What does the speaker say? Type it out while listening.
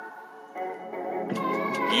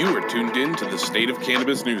You are tuned in to the State of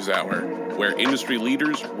Cannabis NewsHour, where industry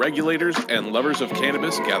leaders, regulators, and lovers of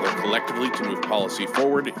cannabis gather collectively to move policy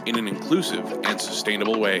forward in an inclusive and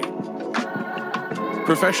sustainable way.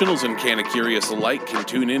 Professionals and canna-curious alike can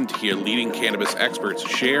tune in to hear leading cannabis experts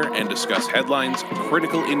share and discuss headlines,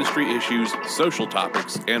 critical industry issues, social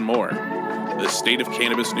topics, and more. The State of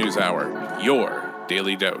Cannabis NewsHour, your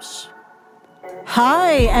daily dose.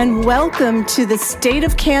 Hi, and welcome to the State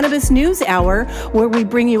of Cannabis News Hour, where we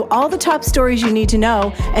bring you all the top stories you need to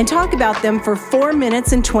know and talk about them for 4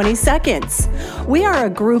 minutes and 20 seconds. We are a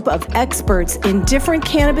group of experts in different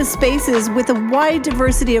cannabis spaces with a wide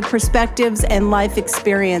diversity of perspectives and life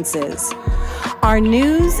experiences. Our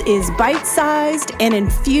news is bite-sized and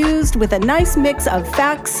infused with a nice mix of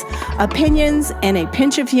facts, opinions, and a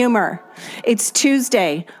pinch of humor. It's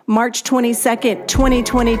Tuesday, March 22nd,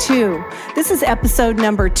 2022. This is episode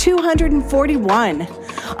number 241.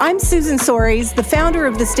 I'm Susan Soares, the founder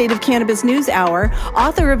of the State of Cannabis News Hour,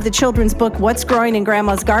 author of the children's book What's Growing in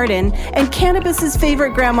Grandma's Garden, and cannabis's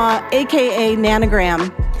favorite grandma, aka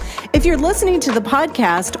Nanogram. If you're listening to the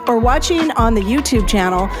podcast or watching on the YouTube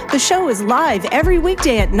channel, the show is live every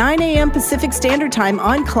weekday at 9 a.m. Pacific Standard Time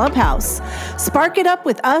on Clubhouse. Spark it up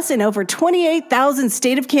with us and over 28,000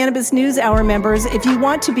 State of Cannabis News Hour members if you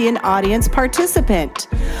want to be an audience participant.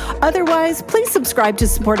 Otherwise, please subscribe to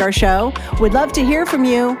support our show. We'd love to hear from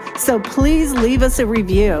you, so please leave us a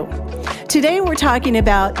review. Today we're talking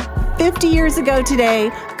about 50 years ago today,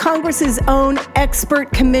 Congress's own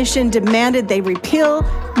expert commission demanded they repeal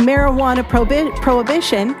marijuana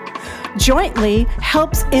prohibition, jointly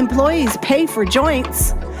helps employees pay for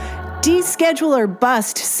joints, descheduler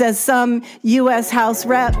bust, says some U.S. House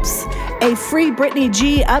reps, a free Brittany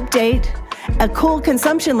G update, a cool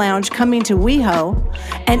consumption lounge coming to WeHo,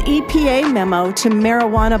 an EPA memo to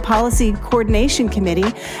Marijuana Policy Coordination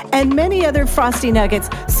Committee, and many other frosty nuggets.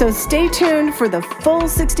 So stay tuned for the full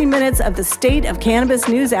 60 minutes of the State of Cannabis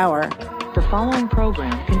News Hour. The following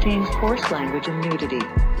program contains coarse language and nudity.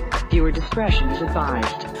 Viewer discretion is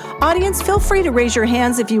advised. Audience, feel free to raise your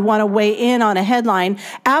hands if you want to weigh in on a headline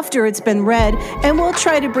after it's been read, and we'll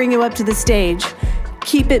try to bring you up to the stage.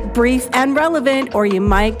 Keep it brief and relevant, or you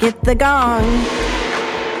might get the gong.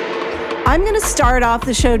 I'm going to start off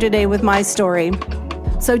the show today with my story.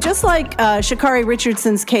 So just like Sha'Carri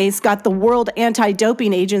Richardson's case got the World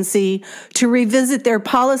Anti-Doping Agency to revisit their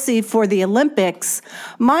policy for the Olympics,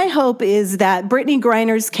 my hope is that Brittany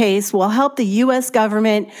Griner's case will help the U.S.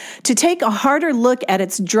 government to take a harder look at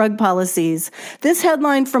its drug policies. This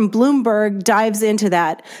headline from Bloomberg dives into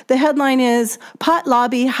that. The headline is, Pot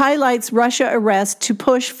Lobby Highlights Russia Arrest to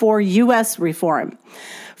Push for U.S. Reform.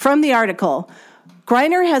 From the article,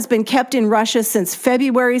 Griner has been kept in Russia since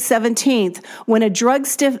February 17th when a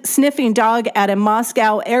drug-sniffing dog at a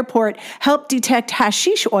Moscow airport helped detect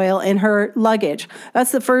hashish oil in her luggage.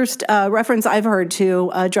 That's the first reference I've heard to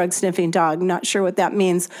a drug-sniffing dog. Not sure what that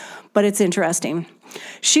means, but it's interesting.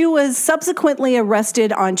 She was subsequently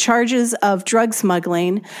arrested on charges of drug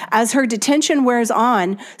smuggling. As her detention wears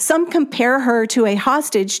on, some compare her to a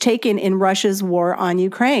hostage taken in Russia's war on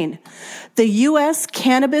Ukraine. The U.S.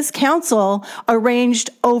 Cannabis Council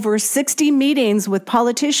arranged over 60 meetings with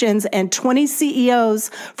politicians and 20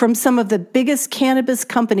 CEOs from some of the biggest cannabis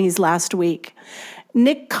companies last week.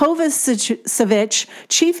 Nick Kovacevic,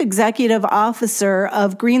 Chief Executive Officer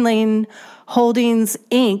of Green Lane Holdings,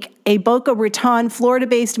 Inc., a Boca Raton,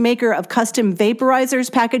 Florida-based maker of custom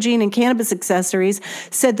vaporizers, packaging, and cannabis accessories,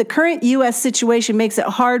 said the current U.S. situation makes it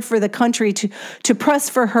hard for the country to press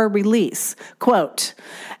for her release. Quote,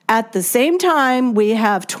 at the same time, we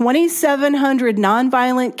have 2,700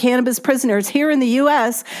 nonviolent cannabis prisoners here in the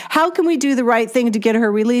U.S. How can we do the right thing to get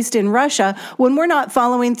her released in Russia when we're not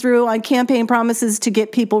following through on campaign promises to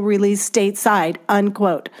get people released stateside,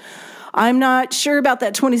 unquote. I'm not sure about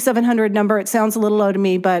that 2,700 number. It sounds a little low to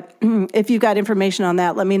me, but if you've got information on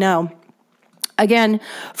that, let me know. Again,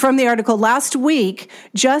 from the article, last week,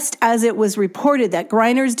 just as it was reported that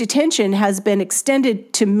Griner's detention has been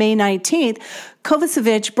extended to May 19th,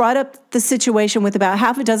 Kovacevic brought up the situation with about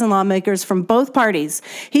half a dozen lawmakers from both parties.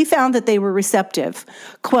 He found that they were receptive.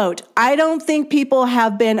 Quote, I don't think people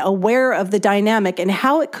have been aware of the dynamic and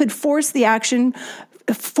how it could force action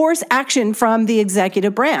from the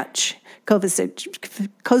executive branch.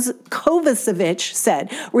 Kovacevic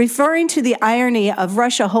said, referring to the irony of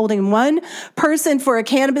Russia holding one person for a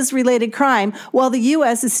cannabis-related crime while the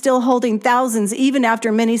U.S. is still holding thousands even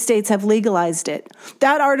after many states have legalized it.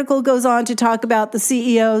 That article goes on to talk about the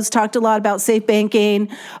CEOs, talked a lot about safe banking,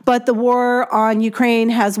 but the war on Ukraine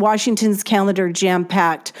has Washington's calendar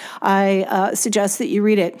jam-packed. I suggest that you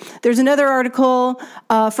read it. There's another article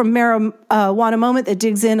from Marijuana Moment that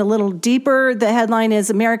digs in a little deeper. The headline is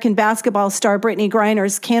American basketball star Brittany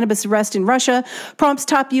Griner's cannabis arrest in Russia prompts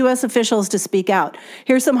top U.S. officials to speak out.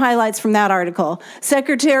 Here's some highlights from that article.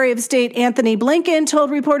 Secretary of State Anthony Blinken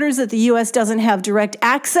told reporters that the U.S. doesn't have direct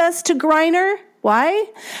access to Griner. Why?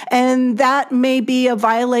 And that may be a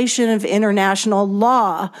violation of international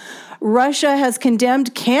law. Russia has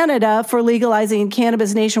condemned Canada for legalizing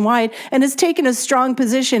cannabis nationwide and has taken a strong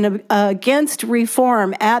position against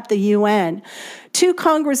reform at the UN. Two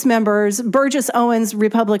Congress members, Burgess Owens,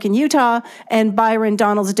 Republican, Utah, and Byron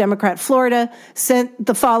Donalds, Democrat, Florida, sent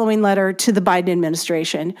the following letter to the Biden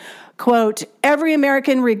administration. Quote, every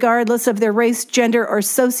American, regardless of their race, gender, or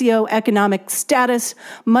socioeconomic status,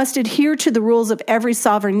 must adhere to the rules of every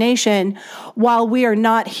sovereign nation. While we are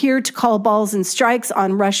not here to call balls and strikes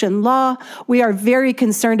on Russian law, we are very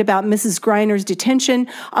concerned about Mrs. Griner's detention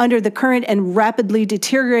under the current and rapidly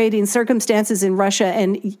deteriorating circumstances in Russia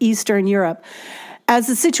and Eastern Europe. As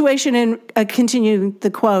the situation continuing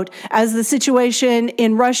the quote, as the situation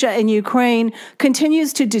in Russia and Ukraine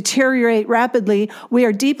continues to deteriorate rapidly, we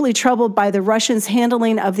are deeply troubled by the Russians'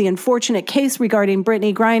 handling of the unfortunate case regarding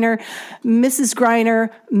Brittany Griner. Mrs. Griner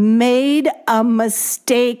made a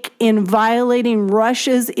mistake in violating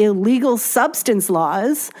Russia's illegal substance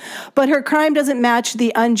laws, but her crime doesn't match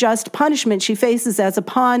the unjust punishment she faces as a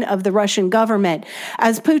pawn of the Russian government.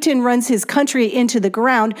 As Putin runs his country into the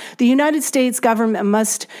ground, the United States government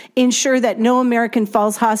must ensure that no American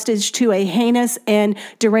falls hostage to a heinous and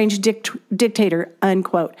deranged dictator,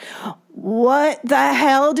 unquote. What the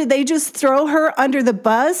hell? Did they just throw her under the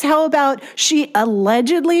bus? How about she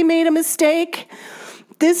allegedly made a mistake?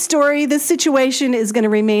 This story, this situation is going to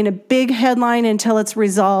remain a big headline until it's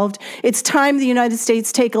resolved. It's time the United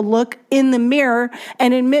States take a look in the mirror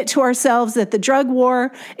and admit to ourselves that the drug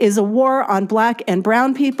war is a war on black and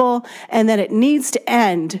brown people and that it needs to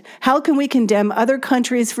end. How can we condemn other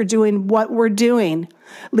countries for doing what we're doing?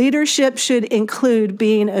 Leadership should include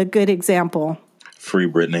being a good example. Free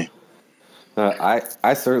Brittany.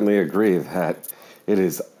 I certainly agree that it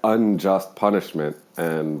is unjust punishment,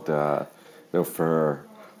 and for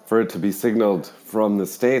it to be signaled from the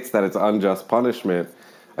states that it's unjust punishment,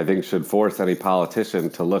 I think should force any politician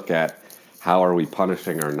to look at how are we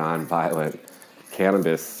punishing our nonviolent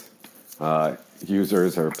cannabis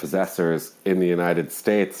users or possessors in the United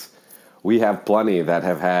States. We have plenty that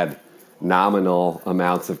have had nominal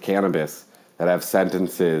amounts of cannabis that have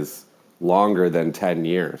sentences longer than 10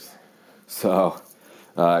 years. So,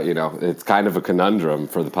 it's kind of a conundrum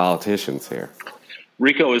for the politicians here.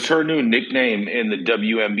 Rico, is her new nickname in the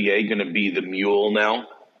WNBA going to be the Mule now?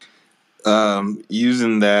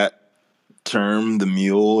 Using that term, the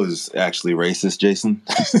Mule, is actually racist, Jason.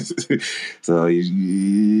 So,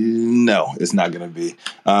 no, it's not going to be.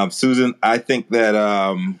 Susan, I think that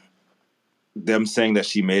them saying that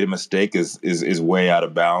she made a mistake is way out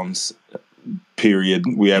of bounds. Period.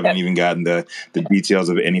 We haven't even gotten the details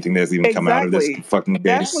of anything that's even come out of this fucking case.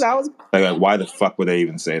 That's what I was. Like, why the fuck would they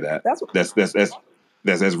even say that?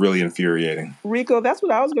 That's really infuriating. Rico, that's what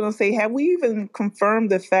I was going to say. Have we even confirmed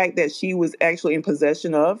the fact that she was actually in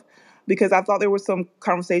possession of? Because I thought there was some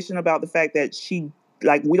conversation about the fact that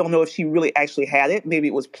we don't know if she really actually had it. Maybe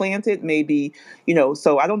it was planted. Maybe,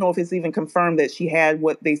 so I don't know if it's even confirmed that she had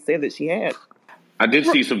what they said that she had. I did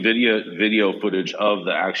see some video footage of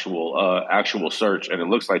the actual search, and it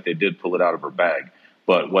looks like they did pull it out of her bag.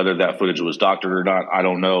 But whether that footage was doctored or not, I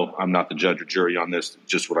don't know. I'm not the judge or jury on this.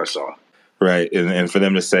 Just what I saw. Right, and for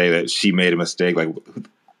them to say that she made a mistake, like,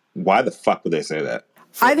 why the fuck would they say that?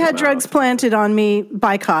 I've had drugs planted on me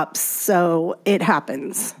by cops, so it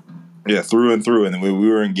happens. Yeah, through and through, and we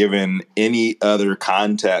weren't given any other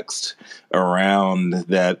context around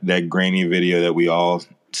that grainy video that we all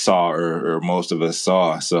saw, or most of us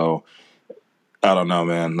saw. So I don't know,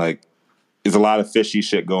 man. Like, there's a lot of fishy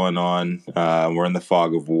shit going on. We're in the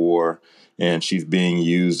fog of war, and she's being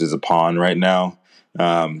used as a pawn right now.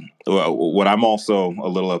 What I'm also a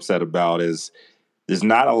little upset about is there's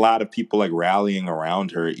not a lot of people like rallying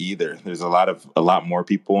around her either. There's a lot more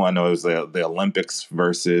people. I know it was the Olympics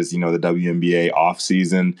versus, the WNBA off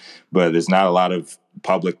season, but there's not a lot of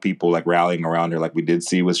public people like rallying around her like we did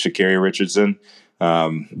see with Sha'Carri Richardson.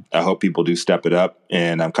 I hope people do step it up,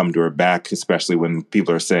 and I'm coming to her back, especially when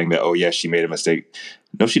people are saying that, oh, yes, she made a mistake.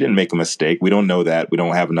 No, she didn't make a mistake. We don't know that. We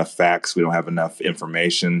don't have enough facts. We don't have enough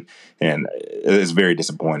information, and it's very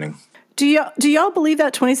disappointing. Do y'all believe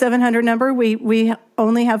that 2,700 number? We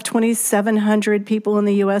only have 2,700 people in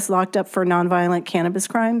the U.S. locked up for nonviolent cannabis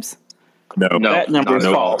crimes? No, That number is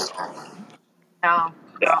false. No.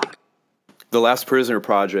 The Last Prisoner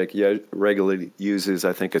Project regularly uses,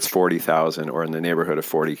 I think it's 40,000 or in the neighborhood of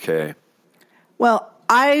 40K. Well,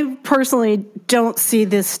 I personally don't see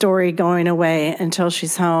this story going away until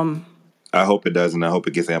she's home. I hope it does, and I hope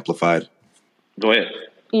it gets amplified. Go ahead.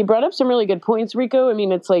 You brought up some really good points, Rico. I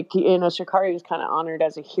mean, it's like, Sha'Carri was kind of honored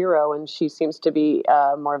as a hero, and she seems to be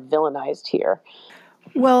more villainized here.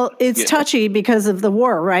 Well, it's touchy because of the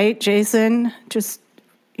war, right, Jason? Just,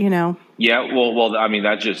 Yeah, well, I mean,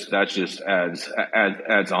 that just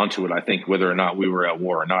adds onto it. I think whether or not we were at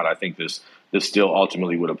war or not, I think this still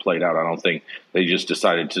ultimately would have played out. I don't think they just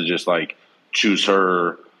decided to just like choose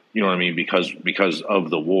her, you know what I mean, because of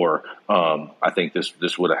the war. I think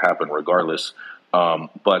this would have happened regardless.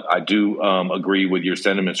 But I do agree with your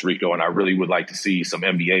sentiments, Rico, and I really would like to see some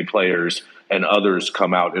NBA players and others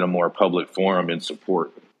come out in a more public forum in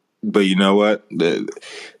support. But you know what?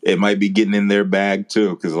 It might be getting in their bag, too,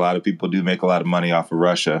 because a lot of people do make a lot of money off of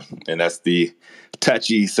Russia. And that's the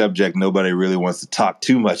touchy subject nobody really wants to talk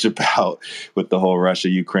too much about with the whole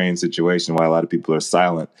Russia-Ukraine situation. Why a lot of people are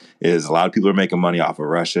silent is a lot of people are making money off of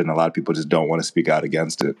Russia, and a lot of people just don't want to speak out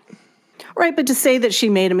against it. right, but to say that she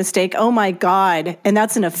made a mistake, oh my God, and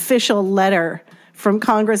that's an official letter from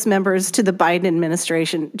Congress members to the Biden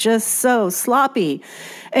administration. Just so sloppy.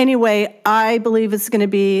 Anyway, I believe it's going to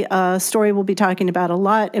be a story we'll be talking about a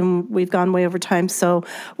lot, and we've gone way over time, so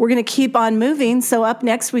we're going to keep on moving. So up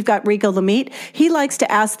next, we've got Rico Lamitte. He likes to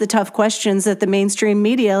ask the tough questions that the mainstream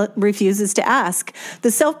media refuses to ask.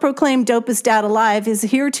 The self-proclaimed dopest dad alive is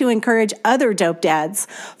here to encourage other dope dads.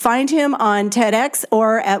 Find him on TEDx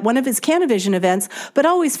or at one of his Cannavision events, but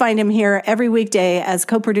always find him here every weekday as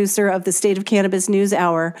co-producer of the State of Cannabis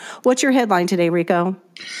NewsHour. What's your headline today, Rico?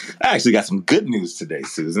 I actually got some good news today,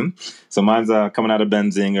 Susan. So mine's coming out of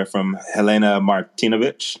Benzinga from Helena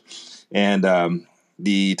Martinovic. And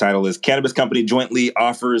the title is Cannabis Company Jointly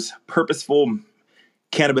Offers Purposeful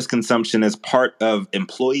Cannabis Consumption as Part of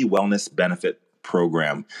Employee Wellness Benefit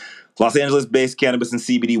Program. Los Angeles-based cannabis and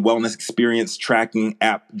CBD wellness experience tracking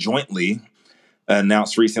app Jointly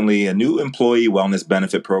announced recently a new employee wellness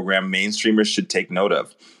benefit program mainstreamers should take note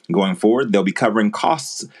of. Going forward, they'll be covering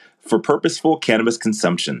costs for purposeful cannabis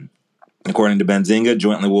consumption. According to Benzinga,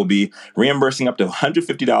 Jointly will be reimbursing up to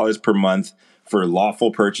 $150 per month for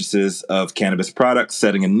lawful purchases of cannabis products,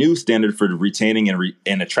 setting a new standard for retaining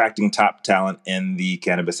and attracting top talent in the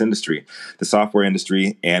cannabis industry, the software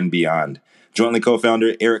industry, and beyond. Jointly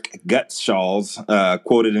co-founder Eric Gutschalls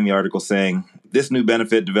quoted in the article saying, "This new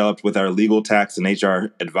benefit developed with our legal, tax, and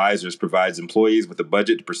HR advisors provides employees with a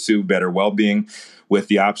budget to pursue better well-being with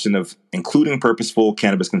the option of including purposeful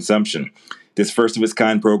cannabis consumption. This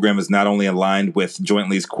first-of-its-kind program is not only aligned with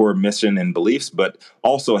Jointly's core mission and beliefs, but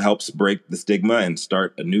also helps break the stigma and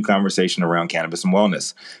start a new conversation around cannabis and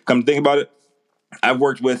wellness." Come to think about it, I've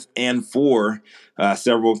worked with and for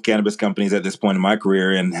several cannabis companies at this point in my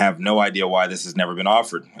career and have no idea why this has never been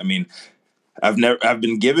offered. I mean, I've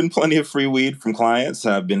been given plenty of free weed from clients.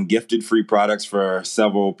 I've been gifted free products for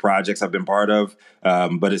several projects I've been part of,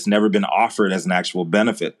 but it's never been offered as an actual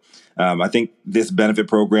benefit. I think this benefit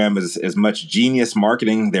program is as much genius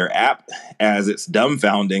marketing their app as it's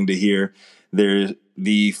dumbfounding to hear they're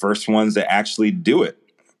the first ones to actually do it,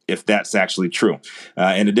 if that's actually true.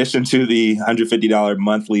 In addition to the $150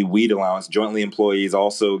 monthly weed allowance, Jointly employees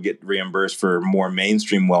also get reimbursed for more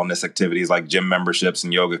mainstream wellness activities like gym memberships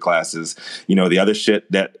and yoga classes. You know, the other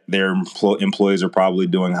shit that their employees are probably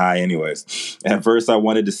doing high anyways. At first, I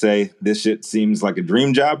wanted to say this shit seems like a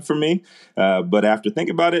dream job for me. But after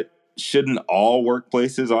thinking about it, shouldn't all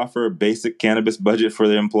workplaces offer a basic cannabis budget for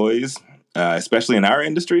their employees, especially in our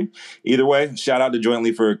industry? Either way, shout out to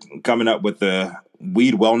Jointly for coming up with the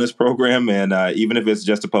weed wellness program, and even if it's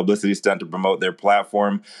just a publicity stunt to promote their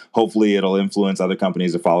platform, hopefully it'll influence other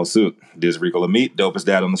companies to follow suit. This is Rico Lamitte, dopest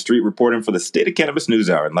dad on the street, reporting for the State of Cannabis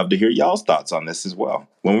NewsHour, and love to hear y'all's thoughts on this as well.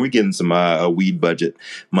 When are we getting some a weed budget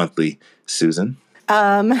monthly, Susan?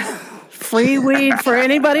 Free weed for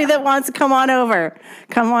anybody that wants to come on over.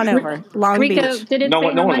 Come on over. Long Rico, Beach. did it No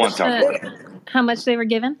say one wants out. how much they were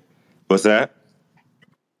given? What's that?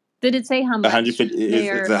 Did it say how much? It's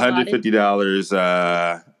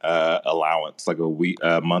 $150 allowance, like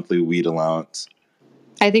a monthly weed allowance.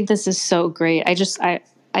 I think this is so great.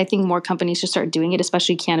 I think more companies should start doing it,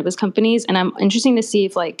 especially cannabis companies. And I'm interested to see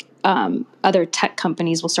if like other tech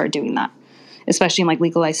companies will start doing that, especially in like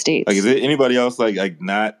legalized states. Like, is there anybody else like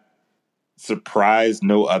not surprised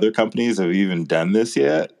no other companies have even done this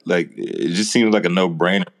yet? Like, it just seems like a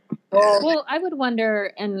no-brainer. Well, I would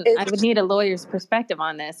wonder, and I would need a lawyer's perspective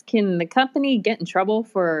on this. Can the company get in trouble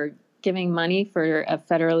for giving money for a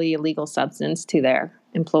federally illegal substance to their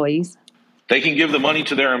employees? They can give the money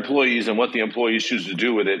to their employees, and what the employees choose to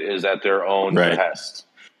do with it is at their own behest.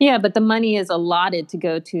 Yeah, but the money is allotted to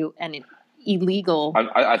go to an illegal.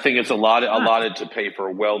 I think it's allotted to pay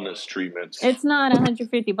for wellness treatments. It's not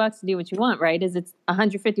 $150 to do what you want, right? It's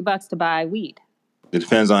 $150 to buy weed. It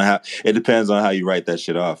depends on how you write that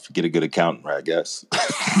shit off. Get a good accountant, I guess.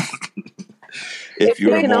 If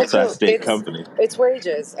you're a multi-state company, it's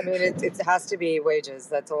wages. I mean, it has to be wages.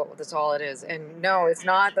 That's all it is. And no, it's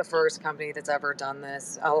not the first company that's ever done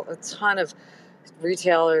this. A ton of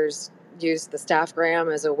retailers use the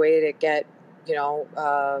staffgram as a way to get,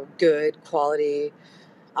 good quality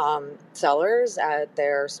sellers at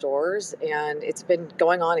their stores, and it's been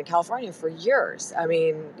going on in California for years. I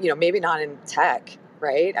mean, maybe not in tech,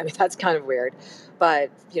 right? I mean, that's kind of weird.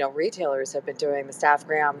 But, retailers have been doing the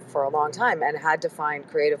staffgram for a long time and had to find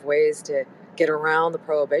creative ways to get around the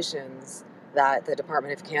prohibitions that the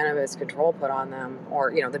Department of Cannabis Control put on them,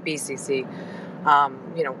 or, the BCC,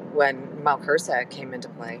 when Malcursa came into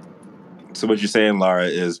play. So what you're saying, Laura,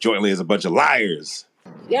 is jointly is a bunch of liars.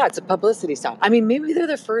 Yeah, it's a publicity stunt. I mean, maybe they're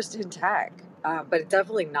the first in tech, but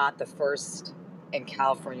definitely not the first in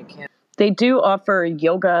California cannabis. They do offer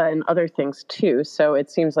yoga and other things too, so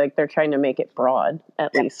it seems like they're trying to make it broad,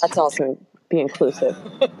 at least. That's also to be inclusive.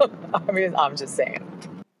 I mean, I'm just saying.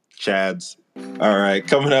 Chads. All right,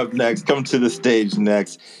 coming to the stage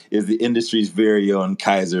next is the industry's very own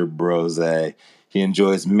Kaiser Brose. He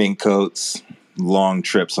enjoys mink coats, long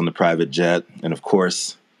trips on the private jet, and of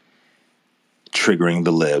course, triggering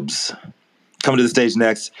the libs. Coming to the stage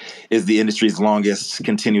next is the industry's longest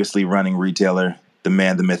continuously running retailer, the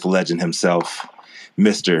man, the myth, legend himself,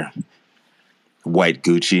 Mr. White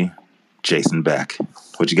Gucci, Jason Beck.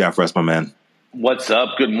 What you got for us, my man? What's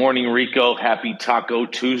up? Good morning, Rico. Happy Taco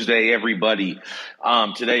Tuesday, everybody.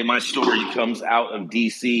 Today, my story comes out of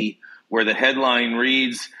D.C., where the headline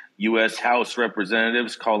reads, U.S. House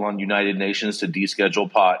Representatives call on United Nations to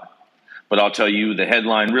deschedule pot. But I'll tell you, the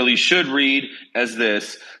headline really should read as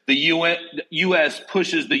this: the U.S.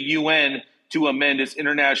 pushes the UN to amend its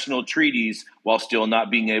international treaties while still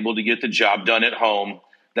not being able to get the job done at home.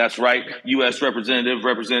 That's right. U.S.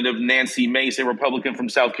 Representative Nancy Mace, a Republican from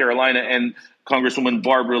South Carolina, and Congresswoman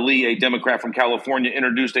Barbara Lee, a Democrat from California,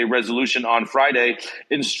 introduced a resolution on Friday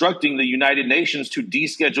instructing the United Nations to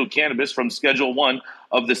deschedule cannabis from Schedule 1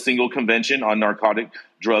 of the Single Convention on Narcotic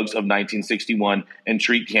Drugs of 1961 and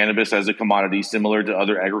treat cannabis as a commodity similar to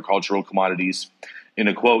other agricultural commodities. In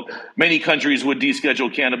a quote, many countries would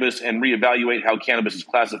deschedule cannabis and reevaluate how cannabis is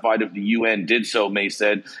classified if the UN did so, May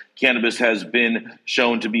said. Cannabis has been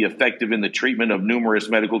shown to be effective in the treatment of numerous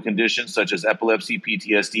medical conditions such as epilepsy,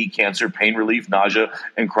 PTSD, cancer, pain relief, nausea,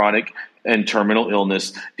 and chronic and terminal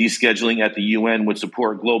illness. Descheduling at the UN would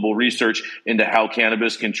support global research into how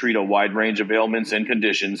cannabis can treat a wide range of ailments and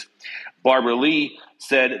conditions. Barbara Lee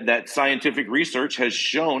said that scientific research has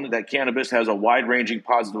shown that cannabis has a wide-ranging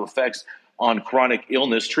positive effects on chronic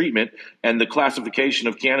illness treatment, and the classification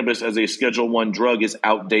of cannabis as a Schedule I drug is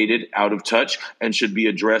outdated, out of touch, and should be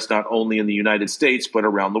addressed not only in the United States, but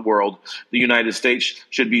around the world. The United States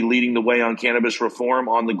should be leading the way on cannabis reform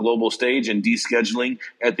on the global stage, and descheduling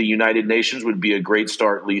at the United Nations would be a great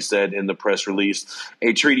start, Lee said in the press release.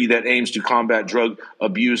 A treaty that aims to combat drug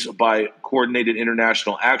abuse by coordinated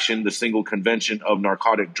international action, the Single Convention of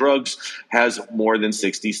Narcotic Drugs, has more than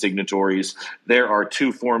 60 signatories. There are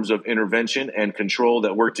two forms of intervention and control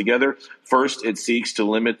that work together. First, it seeks to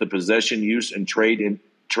limit the possession, use, and trade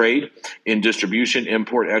in distribution,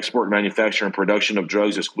 import, export, manufacture, and production of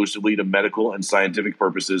drugs exclusively to medical and scientific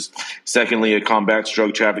purposes. Secondly, it combats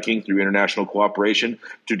drug trafficking through international cooperation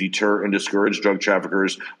to deter and discourage drug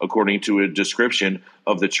traffickers, according to a description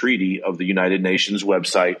of the Treaty of the United Nations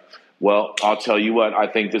website. Well, I'll tell you what, I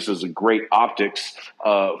think this is a great optics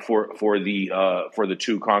for the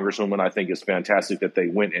two congresswomen. I think it's fantastic that they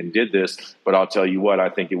went and did this. But I'll tell you what, I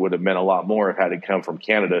think it would have meant a lot more if it had come from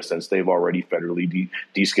Canada, since they've already federally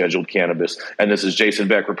descheduled cannabis. And this is Jason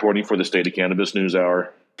Beck reporting for the State of Cannabis NewsHour.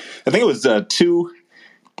 I think it was 2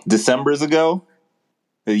 Decembers ago,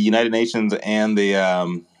 the United Nations and the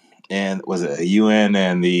and was it UN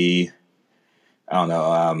and the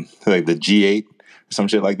like the G8 or some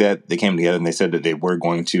shit like that. They came together and they said that they were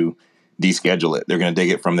going to deschedule it. They're going to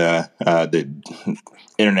take it from the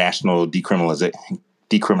international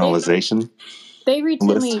decriminalization. They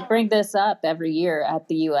routinely list. bring this up every year at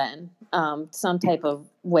the UN, some type of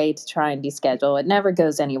way to try and deschedule. It never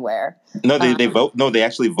goes anywhere. No, they vote. No, they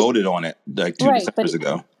actually voted on it like 2 Decembers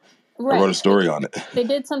ago. I wrote a story on it. They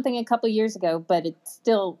did something a couple years ago, but it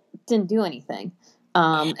still didn't do anything.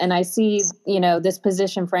 And I see, this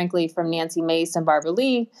position, frankly, from Nancy Mace and Barbara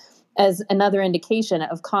Lee as another indication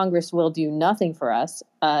of Congress will do nothing for us.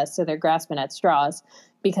 So they're grasping at straws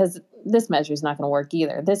because this measure is not going to work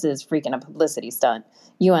either. This is freaking a publicity stunt.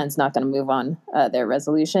 UN's not going to move on their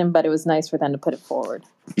resolution, but it was nice for them to put it forward.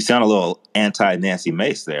 You sound a little anti-Nancy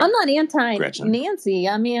Mace there. I'm not anti-Nancy.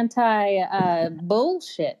 I'm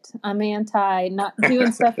anti-bullshit. I'm anti not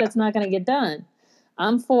doing stuff that's not going to get done.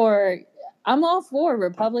 I'm all for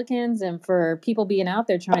Republicans and for people being out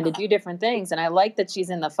there trying to do different things. And I like that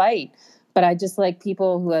she's in the fight, but I just like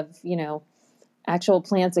people who have, actual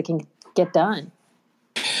plans that can get done.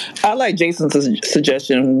 I like Jason's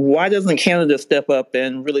suggestion. Why doesn't Canada step up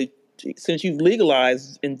and really, since you've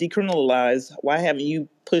legalized and decriminalized, why haven't you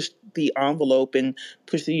pushed the envelope and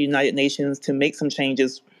pushed the United Nations to make some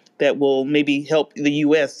changes that will maybe help the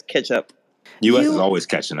U.S. catch up? U.S. is always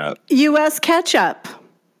catching up. U.S. ketchup.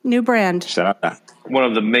 New brand. Shout out. One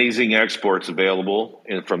of the amazing exports available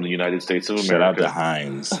from the United States of America. Shout out to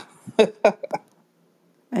Heinz.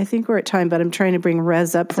 I think we're at time, but I'm trying to bring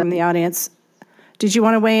Rez up from the audience. Did you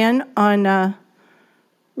want to weigh in on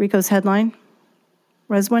Rico's headline?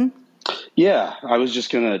 Reswin? Yeah, I was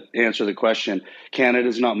just going to answer the question.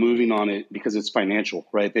 Canada's not moving on it because it's financial,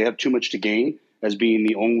 right? They have too much to gain as being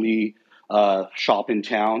the only shop in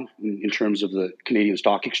town in terms of the Canadian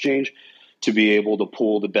Stock Exchange to be able to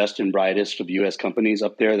pull the best and brightest of U.S. companies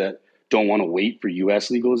up there that don't want to wait for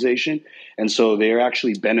U.S. legalization. And so they're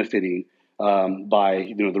actually benefiting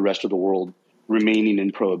by the rest of the world remaining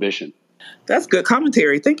in prohibition. That's good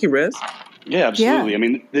commentary. Thank you, Rez. Yeah, absolutely. Yeah. I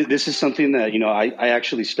mean, this is something that, I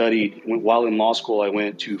actually studied while in law school. I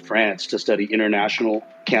went to France to study international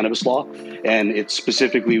cannabis law, and it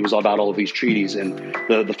specifically was about all of these treaties. And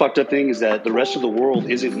the fucked up thing is that the rest of the world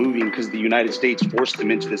isn't moving because the United States forced them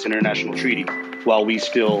into this international treaty while we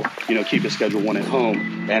still, keep a Schedule 1 at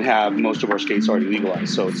home and have most of our states already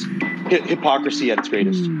legalized. So it's hypocrisy at its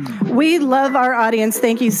greatest. We love our audience.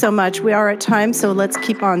 Thank you so much. We are at time, so let's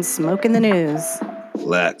keep on smoking the news.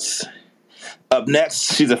 Let's. Up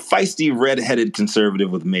next, she's a feisty, red-headed conservative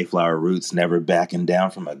with Mayflower roots, never backing down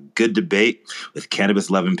from a good debate with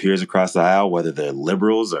cannabis-loving peers across the aisle, whether they're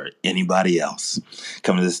liberals or anybody else.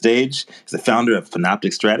 Coming to the stage is the founder of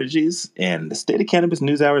Panoptic Strategies and the State of Cannabis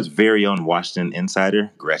NewsHour's very own Washington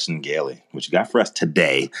insider, Gretchen Gailey. What you got for us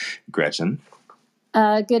today, Gretchen?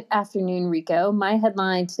 Good afternoon, Rico. My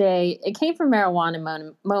headline today, it came from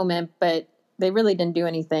Marijuana Moment, but they really didn't do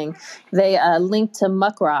anything. They linked to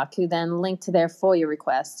Muckrock, who then linked to their FOIA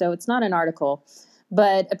request. So it's not an article.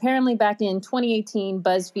 But apparently back in 2018,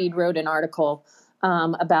 BuzzFeed wrote an article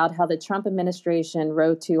about how the Trump administration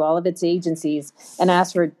wrote to all of its agencies and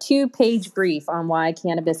asked for a 2-page brief on why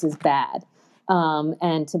cannabis is bad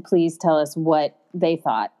and to please tell us what they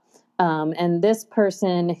thought. And this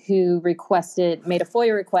person who made a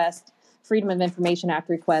FOIA request, Freedom of Information Act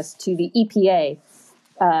request to the EPA,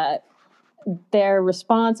 their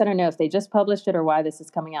response, I don't know if they just published it or why this is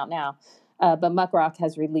coming out now, but Muckrock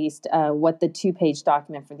has released what the 2-page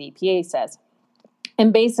document for the EPA says.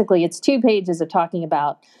 And basically, it's 2 pages of talking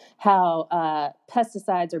about how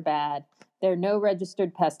pesticides are bad. There are no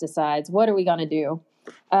registered pesticides. What are we going to do?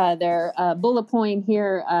 Their bullet point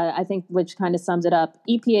here, I think, which kind of sums it up.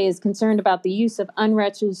 EPA is concerned about the use of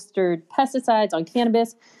unregistered pesticides on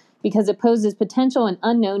cannabis because it poses potential and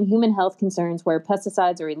unknown human health concerns where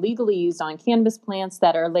pesticides are illegally used on cannabis plants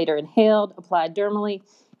that are later inhaled, applied dermally,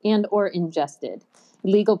 and or ingested.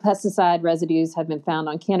 Illegal pesticide residues have been found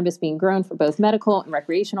on cannabis being grown for both medical and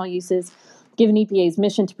recreational uses. Given EPA's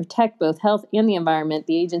mission to protect both health and the environment,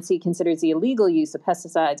 the agency considers the illegal use of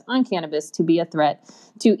pesticides on cannabis to be a threat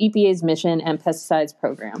to EPA's mission and pesticides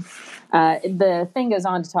program. The thing goes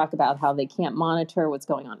on to talk about how they can't monitor what's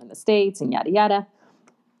going on in the states and yada, yada.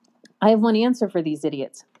 I have one answer for these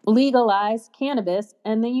idiots. Legalize cannabis,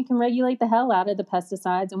 and then you can regulate the hell out of the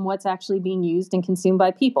pesticides and what's actually being used and consumed by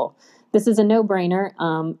people. This is a no-brainer,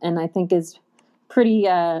 and I think is pretty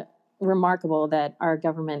remarkable that our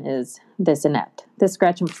government is this inept. This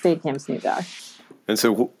Gretchen from State Cannabis NewsHour. And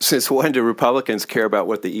so since when do Republicans care about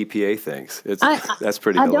what the EPA thinks? That's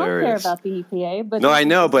pretty hilarious. I don't care about the EPA. But no, I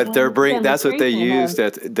know, but that's what they use.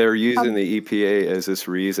 They're using the EPA as this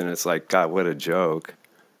reason. It's like, God, what a joke.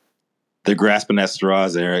 They're grasping at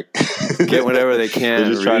straws, Eric. Get whatever they can.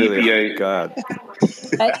 They're just trying really. God.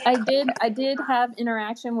 I did have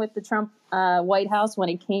interaction with the Trump White House when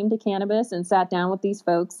it came to cannabis and sat down with these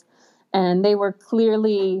folks, and they were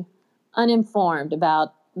clearly uninformed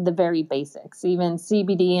about the very basics. Even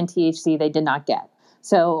CBD and THC they did not get.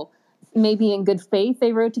 So maybe in good faith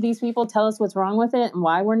they wrote to these people, tell us what's wrong with it and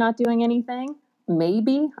why we're not doing anything.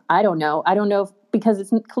 Maybe. I don't know. I don't know because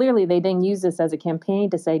it's clearly they didn't use this as a campaign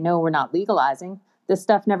to say, no, we're not legalizing. This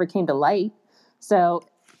stuff never came to light. So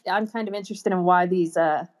I'm kind of interested in why these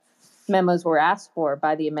memos were asked for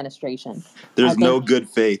by the administration. There's no good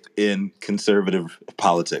faith in conservative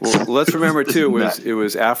politics. Well, let's remember, too, it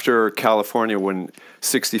was after California when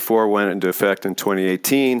 64 went into effect in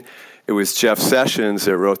 2018. It was Jeff Sessions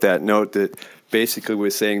that wrote that note that basically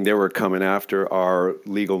was saying they were coming after our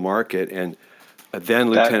legal market. And then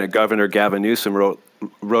Lieutenant Governor Gavin Newsom wrote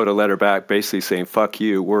a letter back basically saying, fuck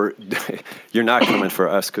you, you're not coming for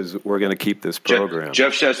us because we're going to keep this program.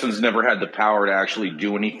 Jeff Sessions never had the power to actually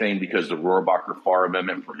do anything because the Rohrabacher-Farr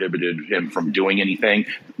Amendment prohibited him from doing anything.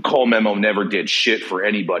 Cole memo never did shit for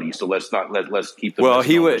anybody, so let's keep the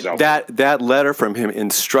misnomers out. That letter from him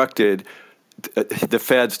instructed the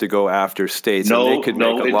feds to go after states, and they could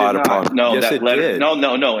make a lot of problems. No, yes, that letter did.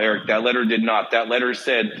 No, Eric, that letter did not. That letter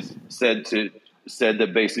said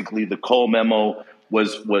that basically the Cole memo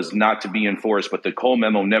was not to be enforced, but the Cole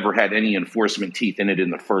memo never had any enforcement teeth in it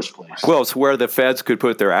in the first place. Well, it's where the feds could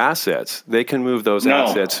put their assets. They can move those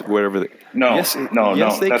assets wherever. That's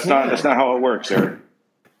not how it works, Eric.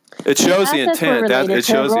 It shows the intent. It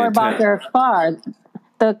shows the intent. Farr.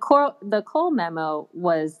 The Cole memo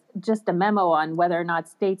was just a memo on whether or not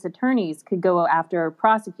states' attorneys could go after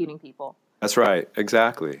prosecuting people. That's right,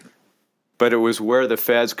 exactly. But it was where the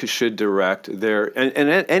feds should direct their... And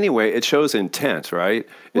anyway, it shows intent, right?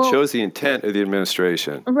 It shows the intent of the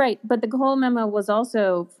administration. Right, but the Cole memo was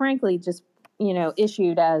also, frankly, just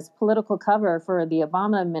issued as political cover for the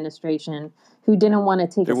Obama administration, who didn't want to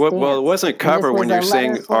take a stance. Well, it wasn't cover when you're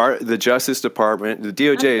saying the Justice Department, the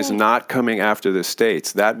DOJ is not coming after the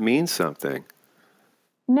states. That means something.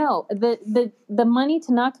 No, the money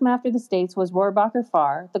to not come after the states was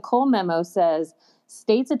Rohrabacher-Farr. The Cole memo says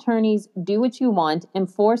states' attorneys do what you want,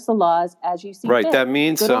 enforce the laws as you see fit. Right, that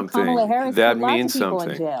means something. Kamala Harris that put lots means of people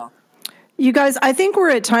something. in jail. You guys, I think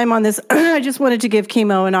we're at time on this. I just wanted to give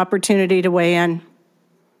Chemo an opportunity to weigh in.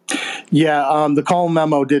 Yeah, the Cole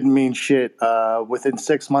memo didn't mean shit. Within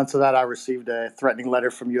 6 months of that, I received a threatening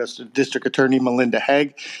letter from U.S. District Attorney Melinda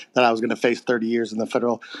Haig that I was going to face 30 years in the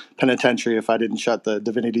federal penitentiary if I didn't shut the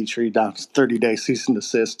Divinity Tree down. 30-day cease and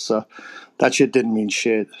desist. So that shit didn't mean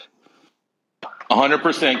shit. 100%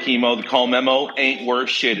 Chemo. The Cole memo ain't worth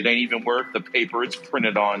shit. It ain't even worth the paper it's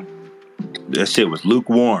printed on. That shit was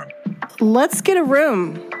lukewarm. Let's get a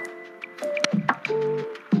room.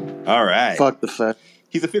 All right. Fuck the Fed.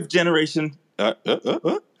 He's a fifth generation.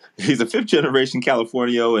 He's a fifth generation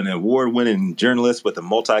Californio and an award-winning journalist with a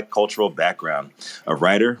multicultural background. A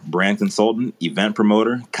writer, brand consultant, event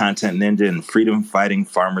promoter, content ninja, and freedom-fighting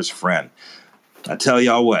farmer's friend. I tell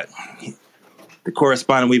y'all what, the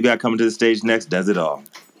correspondent we've got coming to the stage next does it all.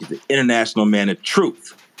 He's the international man of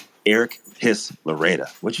truth, Eric Hiss Loretta.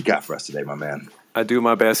 What you got for us today, my man? I do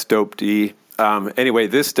my best, Dope D. Anyway,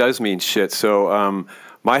 this does mean shit. So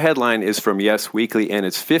my headline is from Yes Weekly, and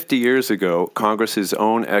it's 50 years ago, Congress's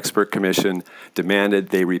own expert commission demanded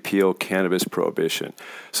they repeal cannabis prohibition.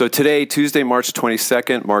 So today, Tuesday, March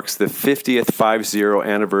 22nd, marks the 50th 50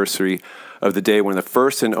 anniversary of the day when the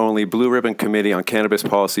first and only Blue Ribbon Committee on Cannabis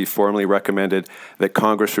Policy formally recommended that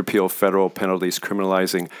Congress repeal federal penalties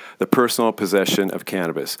criminalizing the personal possession of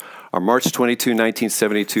cannabis. On March 22,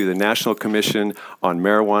 1972, the National Commission on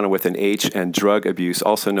Marijuana with an H and Drug Abuse,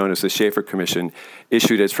 also known as the Schaefer Commission,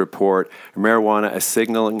 issued its report, Marijuana,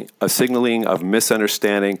 a signaling of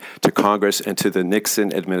misunderstanding to Congress and to the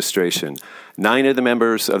Nixon administration. 9 of the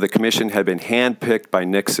members of the commission had been handpicked by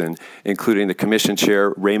Nixon, including the commission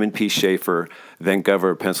chair, Raymond P. Schaefer, then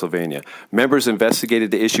governor of Pennsylvania. Members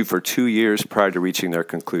investigated the issue for 2 years prior to reaching their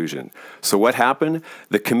conclusion. So what happened?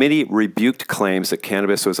 The committee rebuked claims that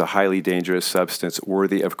cannabis was a highly dangerous substance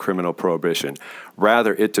worthy of criminal prohibition.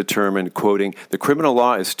 Rather, it determined, quoting, the criminal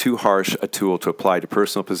law is too harsh a tool to apply to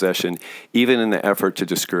personal possession, even in the effort to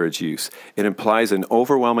discourage use. It implies an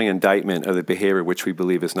overwhelming indictment of the behavior which we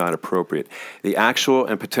believe is not appropriate. The actual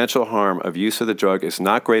and potential harm of use of the drug is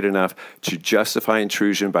not great enough to justify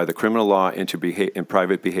intrusion by the criminal law into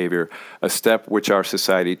private behavior, a step which our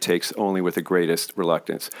society takes only with the greatest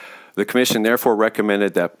reluctance. The Commission therefore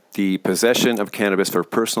recommended that the possession of cannabis for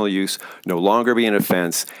personal use no longer be an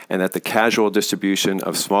offense, and that the casual distribution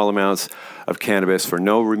of small amounts of cannabis for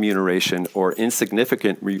no remuneration or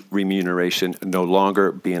insignificant remuneration no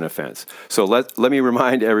longer be an offense. So let me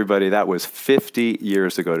remind everybody that was 50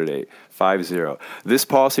 years ago today. 5-0. This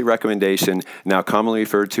policy recommendation, now commonly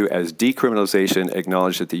referred to as decriminalization,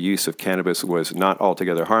 acknowledged that the use of cannabis was not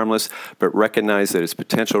altogether harmless, but recognized that its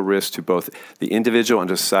potential risks to both the individual and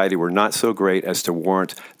to society were not so great as to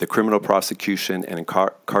warrant the criminal prosecution and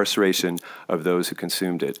incarceration of those who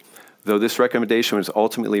consumed it. Though this recommendation was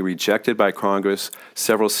ultimately rejected by Congress,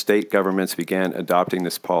 several state governments began adopting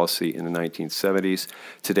this policy in the 1970s.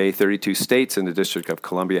 Today, 32 states and the District of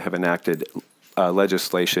Columbia have enacted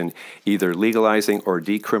legislation either legalizing or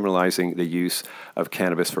decriminalizing the use of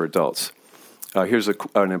cannabis for adults. Here's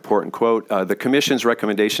an important quote. The Commission's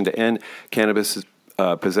recommendation to end cannabis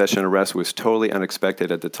possession arrest was totally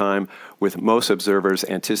unexpected at the time, with most observers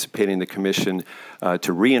anticipating the Commission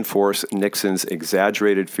to reinforce Nixon's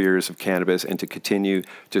exaggerated fears of cannabis and to continue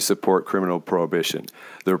to support criminal prohibition.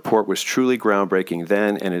 The report was truly groundbreaking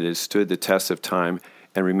then, and it has stood the test of time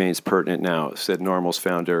and remains pertinent now, said NORML's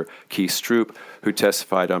founder Keith Stroop, who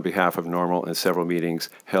testified on behalf of NORML in several meetings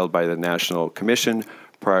held by the National Commission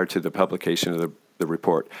prior to the publication of the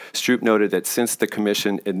report. Stroop noted that since the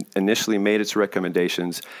Commission initially made its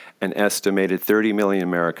recommendations, an estimated 30 million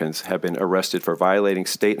Americans have been arrested for violating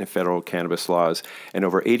state and federal cannabis laws, and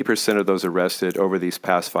over 80% of those arrested over these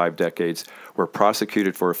past 5 decades were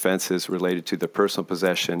prosecuted for offenses related to the personal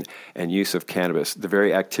possession and use of cannabis, the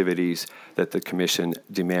very activities that the Commission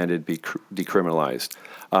demanded be decriminalized.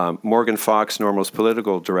 Morgan Fox, NORML's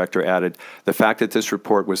political director, added, the fact that this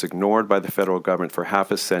report was ignored by the federal government for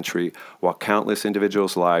half a century while countless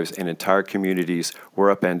individuals' lives and entire communities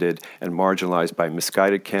were upended and marginalized by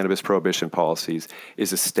misguided cannabis prohibition policies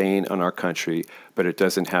is a stain on our country, but it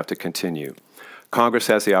doesn't have to continue. Congress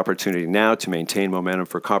has the opportunity now to maintain momentum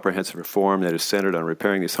for comprehensive reform that is centered on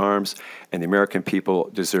repairing these harms, and the American people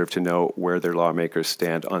deserve to know where their lawmakers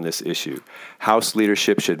stand on this issue. House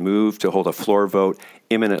leadership should move to hold a floor vote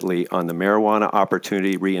imminently on the Marijuana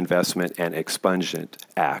Opportunity Reinvestment and Expungement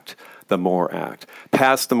Act, the MORE Act.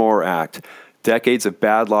 Pass the MORE Act. Decades of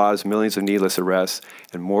bad laws, millions of needless arrests,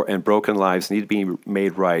 and broken lives need to be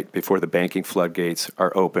made right before the banking floodgates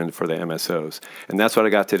are opened for the MSOs. And that's what I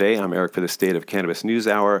got today. I'm Eric for the State of Cannabis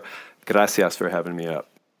NewsHour. Gracias for having me up.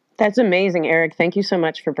 That's amazing, Eric. Thank you so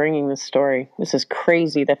much for bringing this story. This is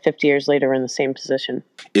crazy that 50 years later we're in the same position.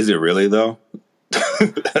 Is it really, though?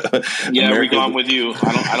 Yeah, we're going with you.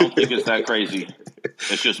 I don't think it's that crazy.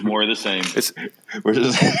 It's just more of the same.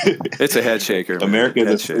 It's a head shaker.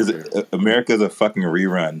 America's a fucking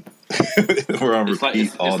rerun. We're on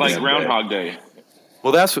repeat all day. It's like Groundhog Day.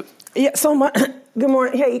 Well, that's what. Yeah. So good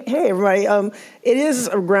morning. Hey, everybody. It is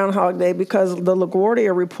a Groundhog Day because the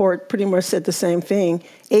LaGuardia report pretty much said the same thing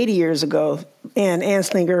 80 years ago, and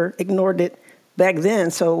Anslinger ignored it back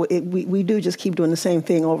then. So we do just keep doing the same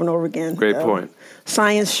thing over and over again. Great point.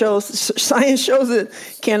 Science shows that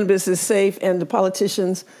cannabis is safe, and the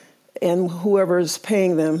politicians and whoever's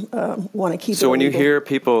paying them want to keep it. So when you illegal. hear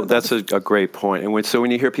people, that's a great point. And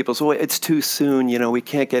when you hear people say, well, it's too soon, we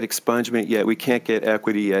can't get expungement yet, we can't get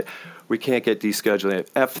equity yet, we can't get descheduling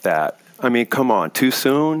yet. F that. I mean, come on, too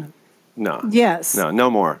soon? No. Yes.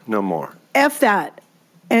 No more. F that.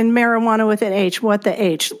 And marijuana with an H. What the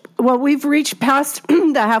H? Well, we've reached past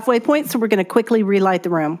the halfway point, so we're going to quickly relight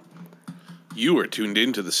the room. You are tuned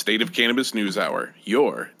in to the State of Cannabis News Hour,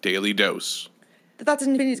 your daily dose. The thoughts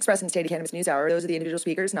and opinions expressed in the State of Cannabis News Hour are those of the individual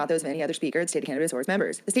speakers, not those of any other speaker at the State of Cannabis or its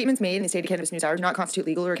members. The statements made in the State of Cannabis News Hour do not constitute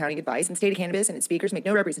legal or accounting advice, and the State of Cannabis and its speakers make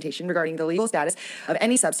no representation regarding the legal status of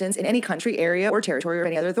any substance in any country, area, or territory or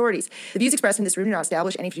any other authorities. The views expressed in this room do not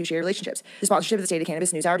establish any fiduciary relationships. The sponsorship of the State of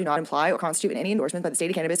Cannabis News Hour do not imply or constitute any endorsement by the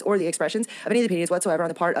State of Cannabis or the expressions of any of the opinions whatsoever on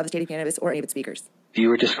the part of the State of Cannabis or any of its speakers.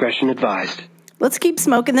 Viewer discretion advised. Let's keep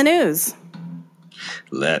smoking the news.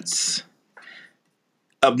 Let's.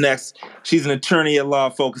 Up next, she's an attorney at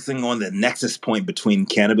law focusing on the nexus point between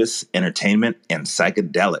cannabis, entertainment, and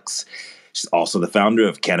psychedelics. She's also the founder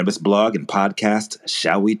of cannabis blog and podcast,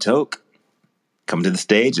 Shall We Toke? Coming to the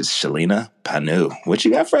stage is Shalina Panu. What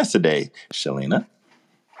you got for us today, Shalina?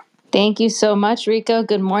 Thank you so much, Rico.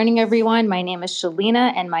 Good morning, everyone. My name is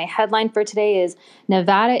Shalina, and my headline for today is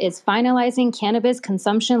Nevada is finalizing cannabis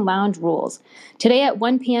consumption lounge rules. Today at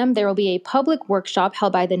 1 p.m., there will be a public workshop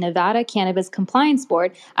held by the Nevada Cannabis Compliance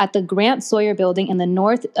Board at the Grant Sawyer Building in the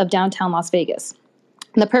north of downtown Las Vegas.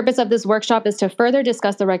 The purpose of this workshop is to further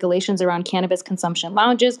discuss the regulations around cannabis consumption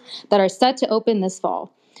lounges that are set to open this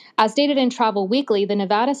fall. As stated in Travel Weekly, the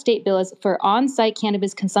Nevada state bill for on-site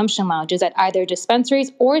cannabis consumption lounges at either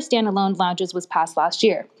dispensaries or standalone lounges was passed last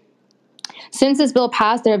year. Since this bill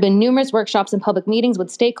passed, there have been numerous workshops and public meetings with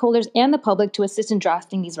stakeholders and the public to assist in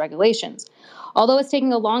drafting these regulations. Although it's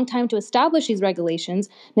taking a long time to establish these regulations,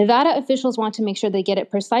 Nevada officials want to make sure they get it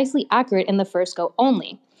precisely accurate in the first go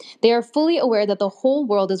only. They are fully aware that the whole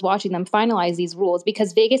world is watching them finalize these rules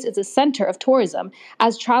because Vegas is a center of tourism,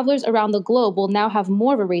 as travelers around the globe will now have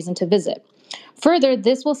more of a reason to visit. Further,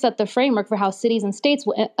 this will set the framework for how cities and states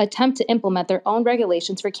will attempt to implement their own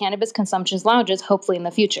regulations for cannabis consumption lounges, hopefully in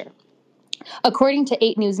the future. According to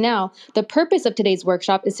 8 News Now, the purpose of today's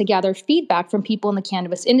workshop is to gather feedback from people in the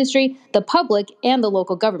cannabis industry, the public, and the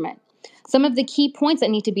local government. Some of the key points that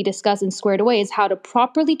need to be discussed and squared away is how to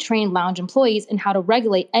properly train lounge employees and how to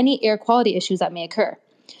regulate any air quality issues that may occur.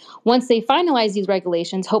 Once they finalize these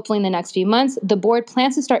regulations, hopefully in the next few months, the board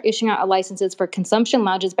plans to start issuing out licenses for consumption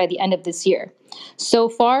lounges by the end of this year. So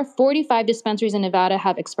far, 45 dispensaries in Nevada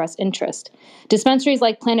have expressed interest. Dispensaries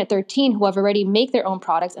like Planet 13, who have already make their own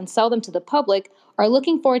products and sell them to the public, are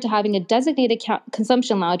looking forward to having a designated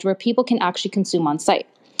consumption lounge where people can actually consume on site.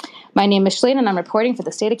 My name is Shalane, and I'm reporting for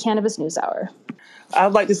the State of Cannabis NewsHour.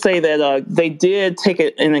 I'd like to say that they did take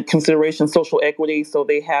it into consideration social equity, so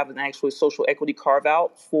they have an actual social equity carve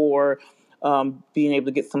out for being able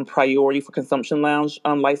to get some priority for consumption lounge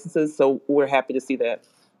licenses. So we're happy to see that.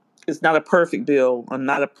 It's not a perfect bill, or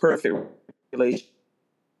not a perfect regulation,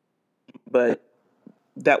 but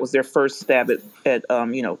that was their first stab at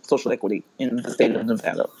social equity in the state of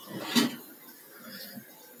Nevada.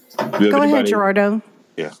 Go ahead, Gerardo.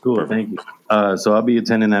 Yeah, cool. perfect. Thank you. So I'll be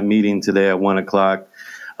attending that meeting today at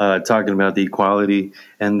 1:00, talking about the equality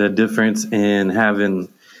and the difference in having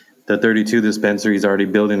the 32 dispensaries already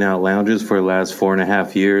building out lounges for the last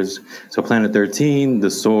 4.5 years. So Planet 13,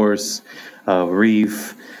 The Source,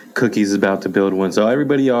 Reef, Cookies is about to build one. So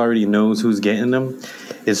everybody already knows who's getting them.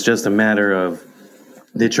 It's just a matter of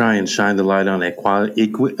they try and shine the light on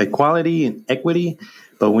equality and equity.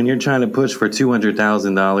 But when you're trying to push for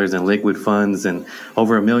 $200,000 in liquid funds and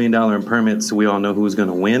over $1 million in permits, we all know who's going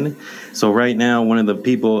to win. So right now, one of the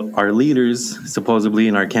people, our leaders, supposedly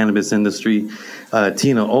in our cannabis industry,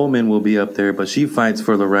 Tina Ullman will be up there, but she fights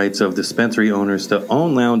for the rights of dispensary owners to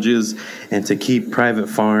own lounges and to keep private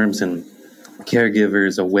farms and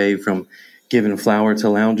caregivers away from giving flower to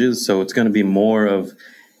lounges. So it's going to be more of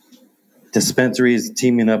dispensaries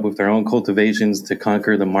teaming up with their own cultivations to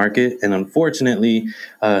conquer the market. And unfortunately,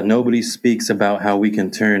 nobody speaks about how we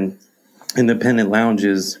can turn independent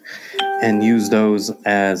lounges and use those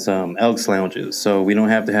as Elks lounges. So we don't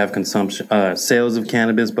have to have consumption sales of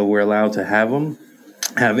cannabis, but we're allowed to have them,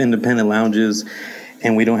 have independent lounges,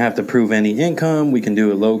 and we don't have to prove any income. We can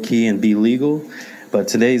do it low key and be legal. But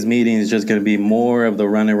today's meeting is just going to be more of the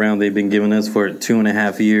runaround they've been giving us for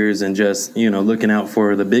 2.5 years and just, looking out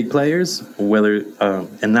for the big players, whether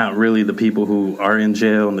and not really the people who are in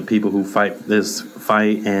jail and the people who fight this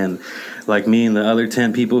fight. And like me and the other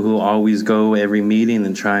 10 people who always go every meeting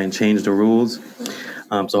and try and change the rules.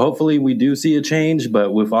 So hopefully we do see a change.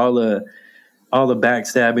 But with all the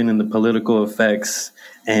backstabbing and the political effects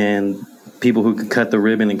and people who can cut the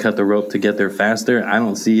ribbon and cut the rope to get there faster, I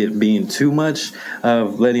don't see it being too much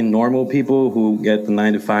of letting normal people who get the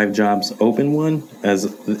 9-to-5 jobs open one, as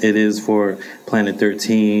it is for Planet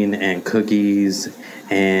 13 and Cookies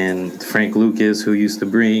and Frank Lucas, who used to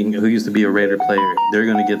be a Raider player. They're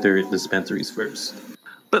going to get their dispensaries first.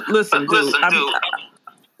 But listen, dude.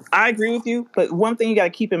 I agree with you, but one thing you got to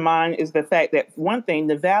keep in mind is the fact that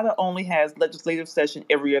Nevada only has legislative session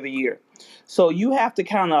every other year. So you have to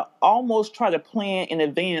kind of almost try to plan in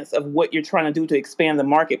advance of what you're trying to do to expand the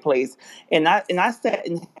marketplace. And I sat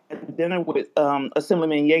and had dinner with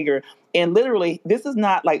Assemblyman Yeager, and literally this is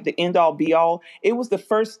not like the end all be all. It was the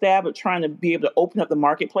first stab at trying to be able to open up the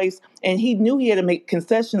marketplace. And he knew he had to make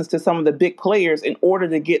concessions to some of the big players in order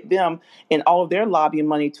to get them and all of their lobbying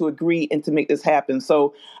money to agree and to make this happen.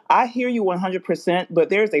 So I hear you 100%, but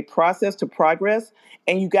there's a process to progress,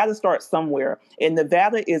 and you got to start somewhere. And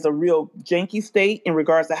Nevada is a real janky state in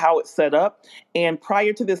regards to how it's set up. And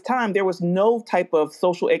prior to this time, there was no type of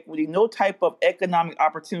social equity, no type of economic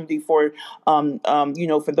opportunity for,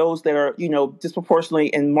 for those that are,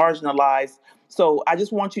 disproportionately and marginalized. So I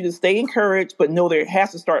just want you to stay encouraged, but know there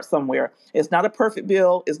has to start somewhere. It's not a perfect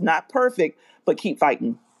bill. It's not perfect, but keep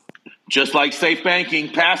fighting. Just like safe banking,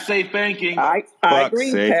 pass safe banking. I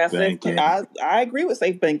agree. Pass banking. I agree with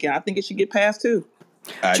safe banking. I think it should get passed too.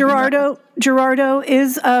 Gerardo,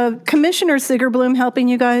 is Commissioner Sigerbloom helping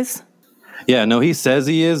you guys? Yeah, no, he says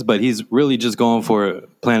he is, but he's really just going for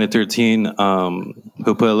Planet 13,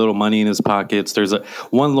 who put a little money in his pockets. There's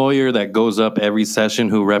one lawyer that goes up every session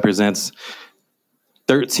who represents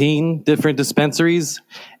 13 different dispensaries,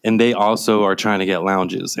 and they also are trying to get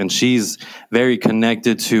lounges. And she's very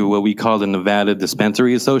connected to what we call the Nevada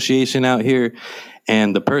Dispensary Association out here.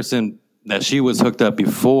 And the person that she was hooked up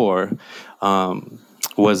before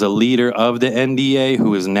was a leader of the NDA,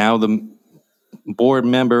 who is now the board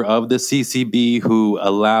member of the CCB, who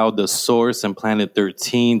allowed the Source and Planet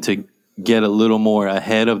 13 to get a little more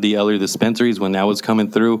ahead of the other dispensaries when that was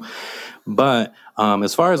coming through. But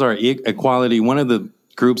as far as our equality, one of the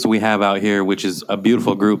groups we have out here, which is a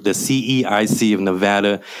beautiful group, the CEIC of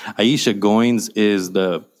Nevada, Aisha Goins is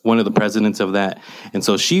one of the presidents of that. And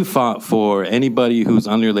so she fought for anybody who's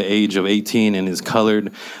under the age of 18 and is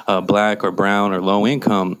colored, black or brown or low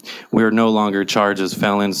income. We're no longer charged as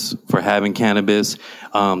felons for having cannabis.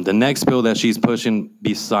 The next bill that she's pushing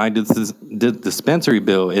beside the dispensary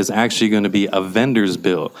bill is actually going to be a vendor's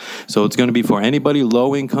bill. So it's going to be for anybody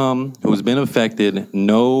low income who's been affected,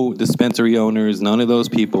 no dispensary owners, none of those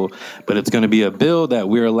people. But it's going to be a bill that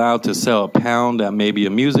we're allowed to sell a pound at maybe a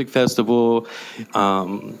music festival,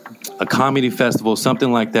 a comedy festival,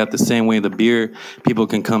 something like that. The same way the beer people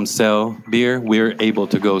can come sell beer, we're able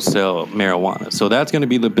to go sell marijuana. So that's going to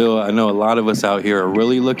be the bill I know a lot of us out here are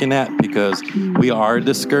really looking at, because we are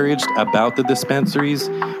discouraged about the dispensaries.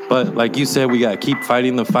 But like you said, we got to keep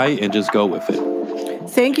fighting the fight and just go with it.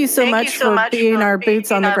 Thank you so much for being our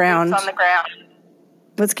boots on the ground.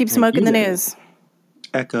 Let's keep smoking the news.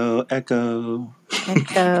 Echo, echo.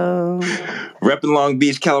 Echo. Repping Long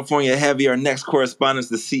Beach, California heavy, our next correspondent is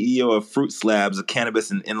the CEO of Fruit Slabs, a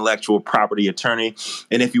cannabis and intellectual property attorney.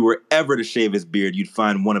 And if you were ever to shave his beard, you'd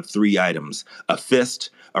find one of three items: a fist,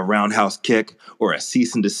 a roundhouse kick, or a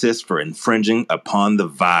cease and desist for infringing upon the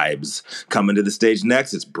vibes. Coming to the stage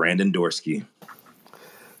next, it's Brandon Dorsky.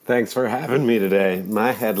 Thanks for having me today.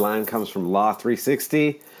 My headline comes from Law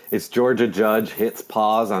 360. It's Georgia judge hits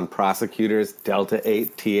pause on prosecutors' Delta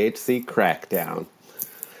 8 THC crackdown.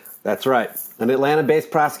 That's right. An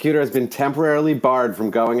Atlanta-based prosecutor has been temporarily barred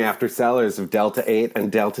from going after sellers of Delta 8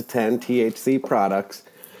 and Delta 10 THC products.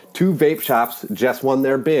 Two vape shops just won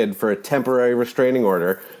their bid for a temporary restraining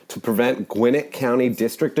order to prevent Gwinnett County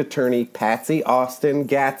District Attorney Patsy Austin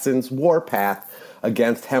Gadsden's warpath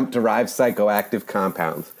against hemp-derived psychoactive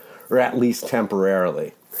compounds, or at least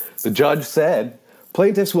temporarily. The judge said,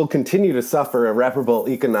 plaintiffs will continue to suffer irreparable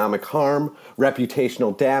economic harm,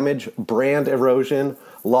 reputational damage, brand erosion,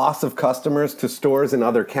 loss of customers to stores in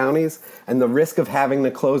other counties, and the risk of having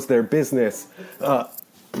to close their business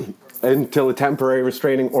until a temporary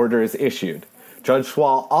restraining order is issued. Judge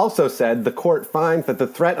Schwal also said the court finds that the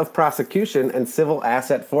threat of prosecution and civil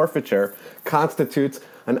asset forfeiture constitutes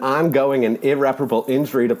an ongoing and irreparable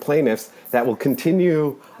injury to plaintiffs that will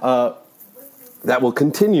continue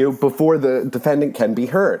before the defendant can be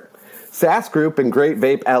heard. SAS Group and Great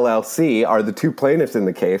Vape LLC are the two plaintiffs in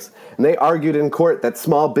the case, and they argued in court that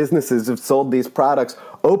small businesses have sold these products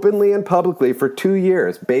openly and publicly for 2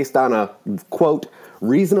 years based on a, quote,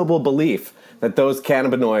 reasonable belief that those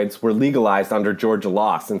cannabinoids were legalized under Georgia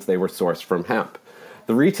law since they were sourced from hemp.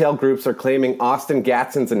 The retail groups are claiming Austin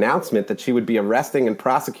Gadsden's announcement that she would be arresting and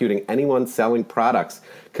prosecuting anyone selling products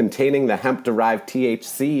containing the hemp-derived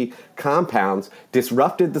THC compounds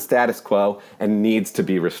disrupted the status quo and needs to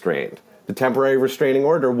be restrained. The temporary restraining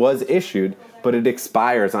order was issued, but it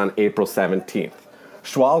expires on April 17th.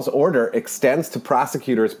 Schwal's order extends to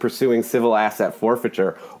prosecutors pursuing civil asset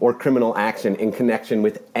forfeiture or criminal action in connection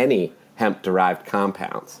with any hemp-derived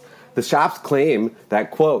compounds. The shops claim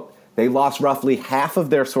that, quote, they lost roughly half of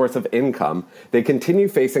their source of income, they continue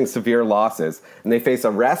facing severe losses, and they face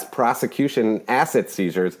arrest, prosecution, and asset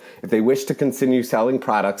seizures if they wish to continue selling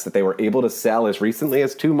products that they were able to sell as recently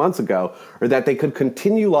as 2 months ago, or that they could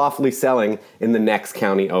continue lawfully selling in the next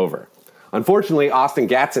county over. Unfortunately, Austin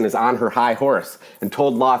Gadsden is on her high horse and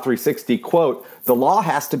told Law 360, quote, the law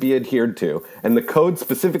has to be adhered to, and the code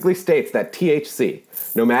specifically states that THC,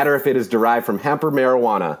 no matter if it is derived from hemp or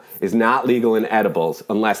marijuana, is not legal in edibles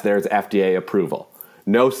unless there's FDA approval.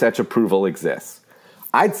 No such approval exists.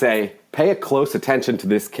 I'd say pay a close attention to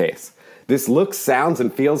this case. This looks, sounds,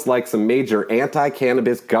 and feels like some major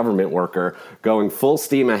anti-cannabis government worker going full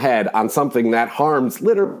steam ahead on something that harms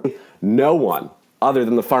literally no one other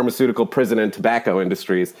than the pharmaceutical, prison, and tobacco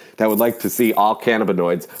industries that would like to see all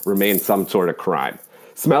cannabinoids remain some sort of crime.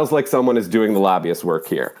 Smells like someone is doing the lobbyist work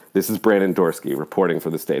here. This is Brandon Dorsky reporting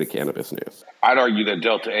for the State of Cannabis News. I'd argue that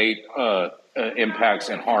Delta 8 impacts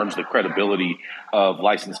and harms the credibility of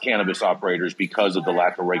licensed cannabis operators because of the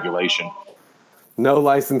lack of regulation. No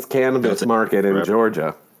licensed cannabis market in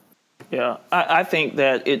Georgia. Yeah, I think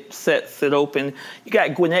that it sets it open. You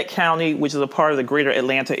got Gwinnett County, which is a part of the greater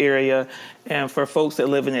Atlanta area. And for folks that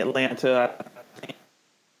live in Atlanta, I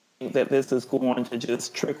think that this is going to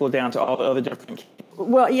just trickle down to all the other different.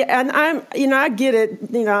 Well, yeah, and I get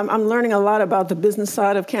it. I'm learning a lot about the business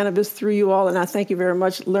side of cannabis through you all, and I thank you very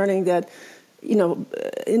much learning that,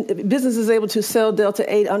 business is able to sell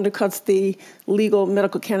Delta-8 undercuts the legal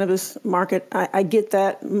medical cannabis market. I get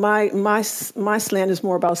that. My slant is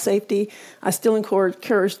more about safety. I still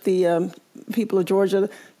encourage the people of Georgia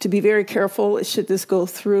to be very careful should this go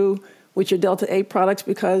through with your Delta-8 products,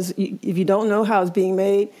 because if you don't know how it's being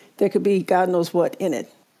made, there could be God knows what in it.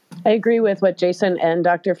 I agree with what Jason and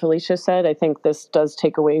Dr. Felicia said. I think this does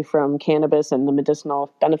take away from cannabis and the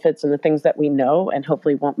medicinal benefits and the things that we know, and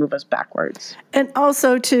hopefully won't move us backwards. And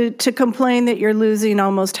also to complain that you're losing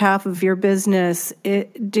almost half of your business,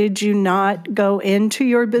 did you not go into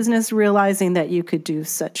your business realizing that you could do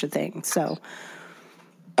such a thing? So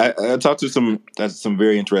I talked to some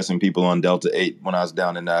very interesting people on Delta-8 when I was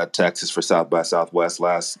down in Texas for South by Southwest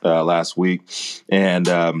last week,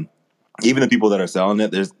 and even the people that are selling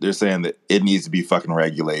it, they're saying that it needs to be fucking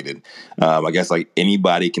regulated. I guess like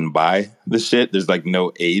anybody can buy the shit. There's like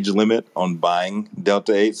no age limit on buying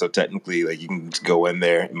Delta-8. So technically like you can just go in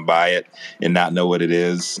there and buy it and not know what it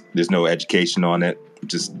is. There's no education on it.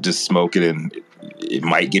 Just smoke it and it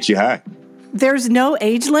might get you high. There's no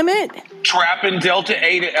age limit? Trapping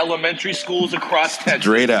Delta-8 at elementary schools across Texas.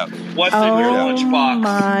 Straight up. What's in your lunchbox? Oh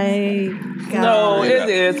my God. No, it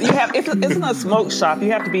is. You have. It's not a smoke shop.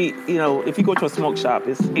 You have to be. If you go to a smoke shop,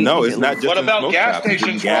 it's. No, it's not just. What in about smoke gas shops. It's in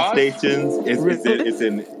stations? gas Ross? stations. It's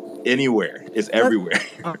in anywhere. It's everywhere.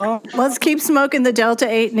 Let's keep smoking the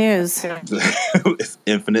Delta-8 news. It's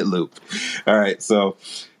infinite loop. All right, so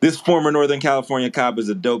this former Northern California cop is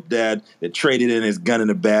a dope dad that traded in his gun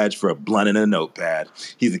and a badge for a blunt and a notepad.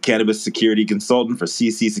 He's a cannabis security consultant for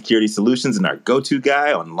CC Security Solutions and our go-to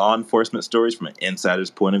guy on law enforcement stories from an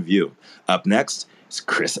insider's point of view. Up next is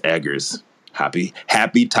Chris Eggers. Happy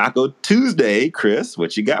Taco Tuesday, Chris.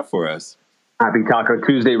 What you got for us? Happy Taco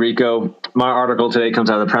Tuesday, Rico. My article today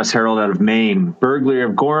comes out of the Press Herald out of Maine. Burglary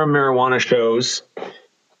of Gorham marijuana shows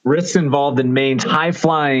risks involved in Maine's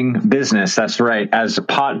high-flying business. That's right. As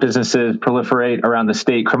pot businesses proliferate around the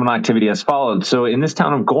state, criminal activity has followed. So in this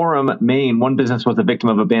town of Gorham, Maine, one business was the victim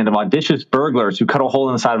of a band of audacious burglars who cut a hole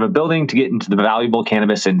in the side of a building to get into the valuable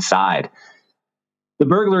cannabis inside. The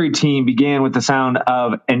burglary team began with the sound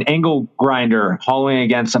of an angle grinder hollowing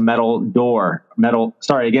against a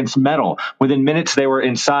against metal. Within minutes, they were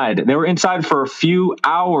inside. They were inside for a few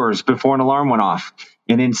hours before an alarm went off.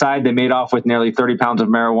 And inside, they made off with nearly 30 pounds of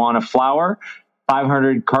marijuana flower,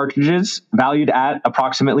 500 cartridges, valued at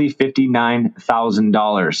approximately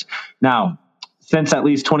 $59,000. Now, since at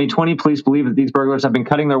least 2020, police believe that these burglars have been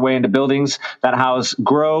cutting their way into buildings that house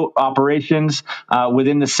grow operations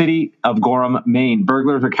within the city of Gorham, Maine.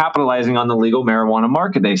 Burglars are capitalizing on the legal marijuana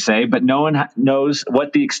market, they say, but no one knows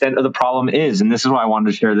what the extent of the problem is. And this is why I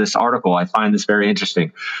wanted to share this article. I find this very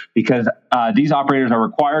interesting because these operators are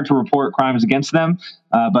required to report crimes against them,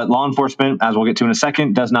 but law enforcement, as we'll get to in a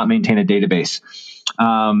second, does not maintain a database.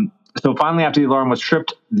 So finally, after the alarm was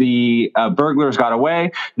tripped, the burglars got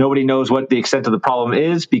away. Nobody knows what the extent of the problem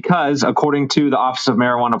is because, according to the Office of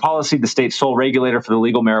Marijuana Policy, the state's sole regulator for the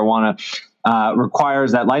legal marijuana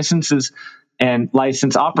requires that licenses and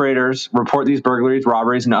licensed operators report these burglaries,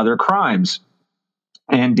 robberies, and other crimes.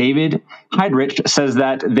 And David Heidrich says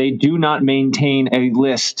that they do not maintain a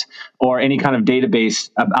list or any kind of database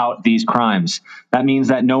about these crimes. That means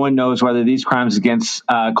that no one knows whether these crimes against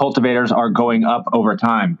cultivators are going up over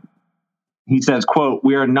time. He says, quote,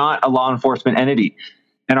 "We are not a law enforcement entity,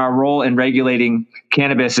 and our role in regulating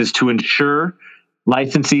cannabis is to ensure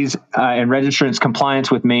licensees and registrants' compliance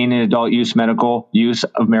with Maine and adult use medical use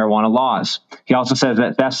of marijuana laws." He also says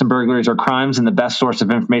that thefts and burglaries are crimes, and the best source of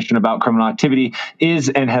information about criminal activity is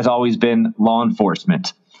and has always been law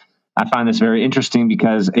enforcement. I find this very interesting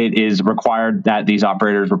because it is required that these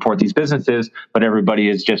operators report these businesses, but everybody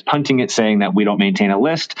is just punting it, saying that we don't maintain a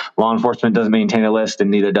list. Law enforcement doesn't maintain a list, and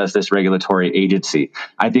neither does this regulatory agency.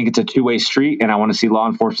 I think it's a two-way street, and I want to see law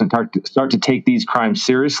enforcement start to take these crimes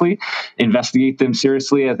seriously, investigate them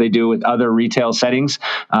seriously as they do with other retail settings.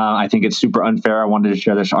 I think it's super unfair. I wanted to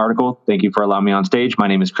share this article. Thank you for allowing me on stage. My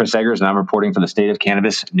name is Chris Eggers, and I'm reporting for the State of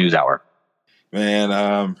Cannabis NewsHour. Man,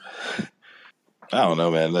 I don't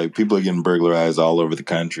know, man. Like, people are getting burglarized all over the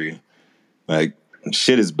country. Like,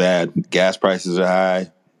 shit is bad. Gas prices are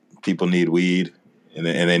high. People need weed, and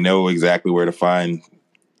they know exactly where to find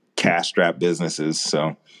cash-strapped businesses.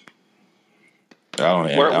 So,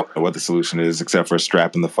 I don't know what the solution is except for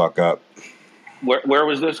strapping the fuck up. Where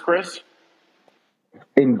was this, Chris?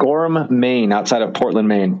 In Gorham, Maine, outside of Portland,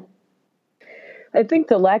 Maine. I think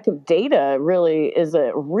the lack of data really is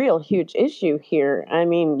a real huge issue here. I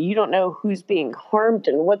mean, you don't know who's being harmed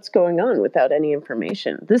and what's going on without any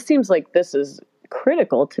information. This seems like this is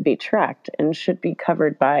critical to be tracked and should be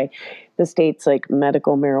covered by the state's like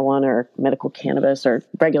medical marijuana or medical cannabis or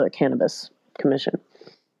regular cannabis commission.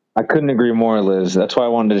 I couldn't agree more, Liz. That's why I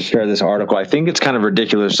wanted to share this article. I think it's kind of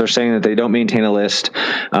ridiculous. They're saying that they don't maintain a list.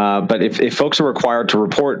 But if folks are required to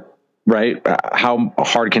report, right, how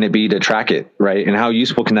hard can it be to track it, right? And how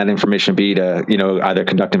useful can that information be to, either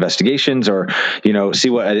conduct investigations or, see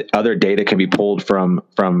what other data can be pulled from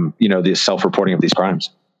the self-reporting of these crimes?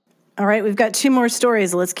 All right, we've got 2 more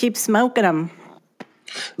stories. Let's keep smoking them.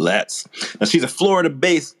 Let's. Now, she's a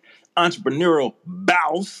Florida-based entrepreneurial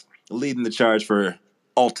boss leading the charge for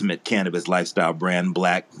ultimate cannabis lifestyle brand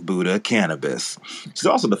Black Buddha Cannabis. She's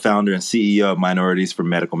also the founder and CEO of Minorities for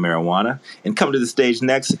Medical Marijuana. And coming to the stage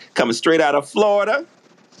next, coming straight out of Florida,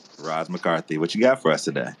 Roz McCarthy. What you got for us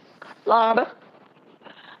today? Florida.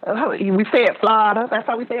 We say it Florida. That's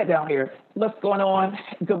how we say it down here. What's going on?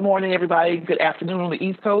 Good morning, everybody. Good afternoon on the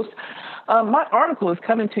East Coast. My article is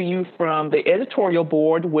coming to you from the editorial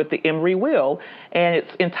board with the Emory Will, and it's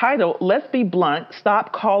entitled, Let's Be Blunt,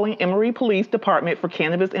 Stop Calling Emory Police Department for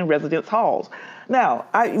Cannabis in Residence Halls. Now,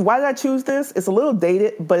 why did I choose this? It's a little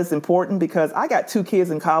dated, but it's important because I got 2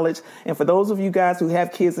 kids in college, and for those of you guys who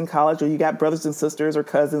have kids in college or you got brothers and sisters or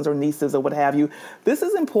cousins or nieces or what have you, this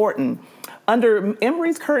is important. Under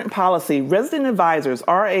Emory's current policy, resident advisors,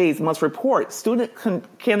 RAs, must report student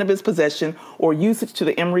cannabis possession or usage to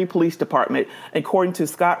the Emory Police Department, according to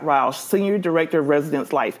Scott Roush, Senior Director of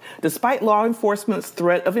Residence Life. Despite law enforcement's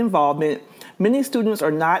threat of involvement, many students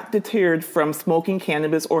are not deterred from smoking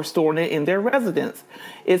cannabis or storing it in their residence.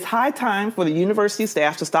 It's high time for the university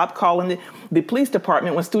staff to stop calling the police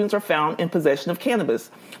department when students are found in possession of cannabis.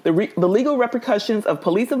 The legal repercussions of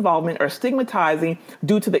police involvement are stigmatizing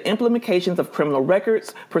due to the implications of criminal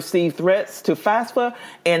records, perceived threats to FAFSA,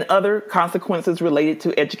 and other consequences related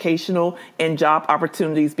to educational and job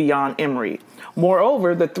opportunities beyond Emory.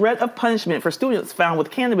 Moreover, the threat of punishment for students found with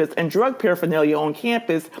cannabis and drug paraphernalia on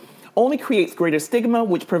campus only creates greater stigma,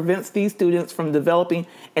 which prevents these students from developing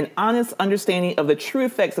an honest understanding of the true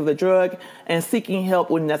effects of the drug and seeking help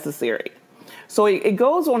when necessary. So it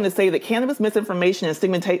goes on to say that cannabis misinformation and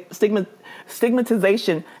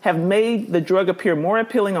stigmatization have made the drug appear more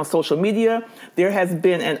appealing on social media. There has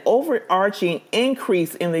been an overarching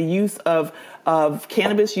increase in the use of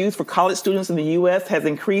cannabis use for college students in the U.S. has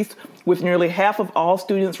increased, with nearly half of all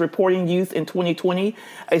students reporting use in 2020,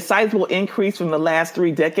 a sizable increase from the last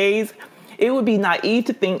 3 decades. It would be naive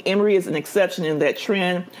to think Emory is an exception in that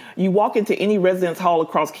trend. You walk into any residence hall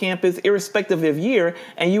across campus, irrespective of year,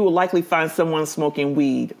 and you will likely find someone smoking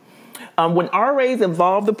weed. When RAs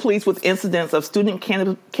involve the police with incidents of student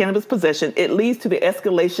cannabis possession, it leads to the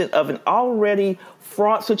escalation of an already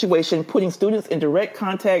fraught situation, putting students in direct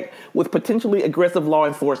contact with potentially aggressive law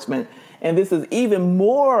enforcement. And this is even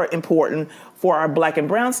more important for our Black and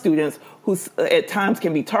brown students who at times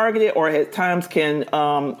can be targeted or at times can,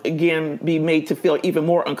 again, be made to feel even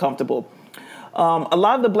more uncomfortable. A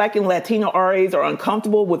lot of the Black and Latino RAs are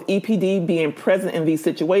uncomfortable with EPD being present in these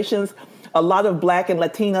situations. A lot of Black and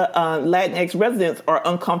Latinx residents are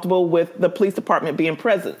uncomfortable with the police department being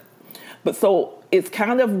present. But so it's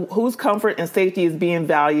kind of whose comfort and safety is being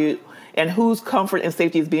valued and whose comfort and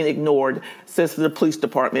safety is being ignored, says the police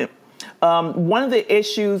department. One of the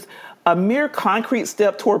issues, a mere concrete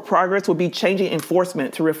step toward progress would be changing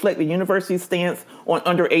enforcement to reflect the university's stance on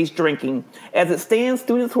underage drinking. As it stands,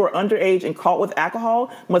 students who are underage and caught with alcohol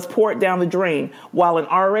must pour it down the drain, while an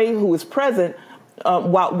RA who is present,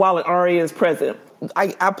 while an RA is present.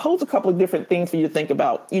 I pose a couple of different things for you to think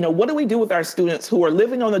about. What do we do with our students who are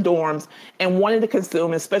living on the dorms and wanting to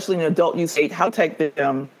consume, especially in an adult use state? How to protect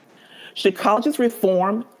them? Should colleges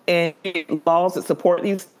reform and create laws that support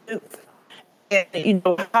these students? And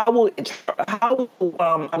how will I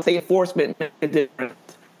would say enforcement make a difference?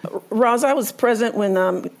 Roz, I was present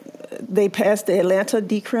when they passed the Atlanta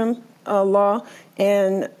decrim law,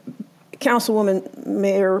 and Councilwoman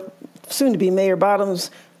Mayor, soon to be Mayor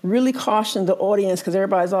Bottoms, really cautioned the audience because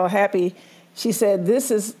everybody's all happy. She said, "This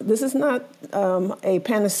is not a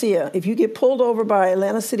panacea. If you get pulled over by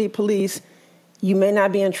Atlanta City Police, you may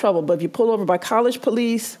not be in trouble, but if you pull over by college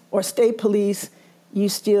police or state police, you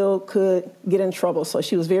still could get in trouble." So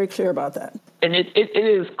she was very clear about that. And it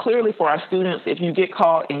is clearly for our students, if you get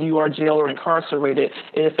caught and you are jailed or incarcerated,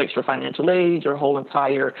 it affects your financial aid, your whole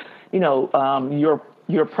entire, your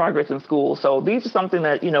your progress in school. So these are something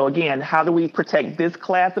that, again, how do we protect this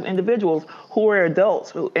class of individuals who are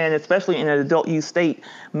adults, and especially in an adult use state,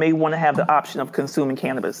 may want to have the option of consuming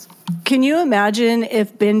cannabis. Can you imagine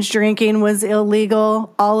if binge drinking was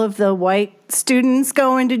illegal? All of the white students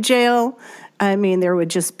going to jail? I mean, there would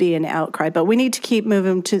just be an outcry. But we need to keep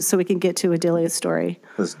moving so we can get to Adelia's story.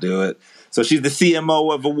 Let's do it. So she's the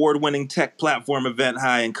CMO of award-winning tech platform Event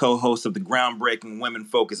High and co-host of the groundbreaking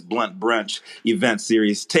women-focused Blunt Brunch event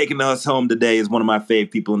series. Taking us home today is one of my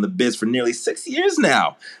fave people in the biz for nearly 6 years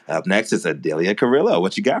now. Up next is Adelia Carrillo.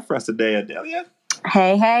 What you got for us today, Adelia?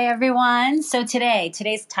 Hey, everyone. So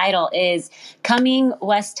today's title is Coming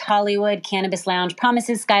West Hollywood Cannabis Lounge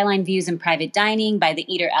Promises Skyline Views and Private Dining by The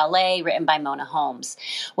Eater LA, written by Mona Holmes.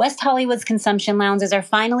 West Hollywood's consumption lounges are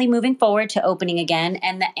finally moving forward to opening again,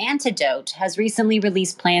 and The Antidote has recently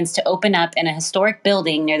released plans to open up in a historic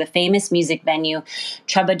building near the famous music venue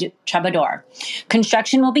Troubadour.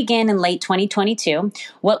 Construction will begin in late 2022.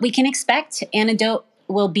 What we can expect, Antidote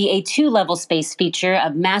will be a 2-level space feature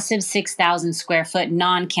of massive 6,000 square foot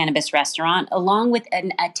non-cannabis restaurant, along with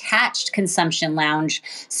an attached consumption lounge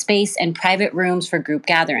space and private rooms for group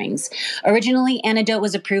gatherings. Originally, Antidote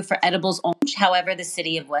was approved for edibles only. However, the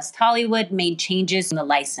city of West Hollywood made changes in the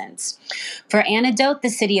license. For Antidote, the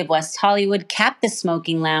city of West Hollywood capped the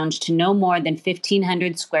smoking lounge to no more than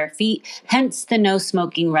 1,500 square feet, hence the no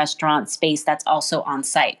smoking restaurant space that's also on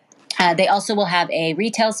site. They also will have a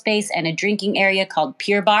retail space and a drinking area called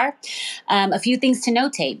Pure Bar. A few things to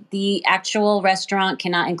notate: the actual restaurant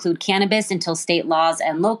cannot include cannabis until state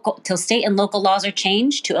and local laws are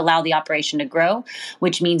changed to allow the operation to grow,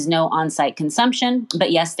 which means no on-site consumption.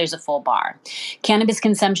 But yes, there's a full bar. Cannabis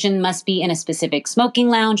consumption must be in a specific smoking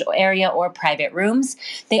lounge area or private rooms.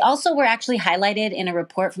 They also were actually highlighted in a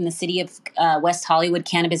report from the City of West Hollywood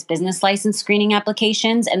cannabis business license screening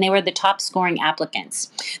applications, and they were the top scoring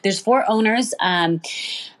applicants. There's 4 owners.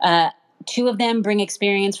 2 of them bring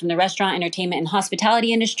experience from the restaurant, entertainment, and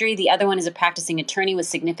hospitality industry. The other one is a practicing attorney with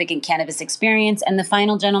significant cannabis experience. And the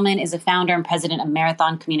final gentleman is a founder and president of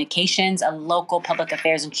Marathon Communications, a local public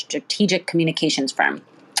affairs and strategic communications firm.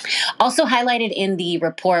 Also highlighted in the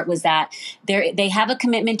report was that they have a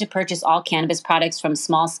commitment to purchase all cannabis products from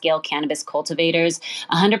small-scale cannabis cultivators.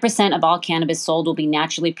 100% of all cannabis sold will be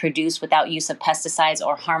naturally produced without use of pesticides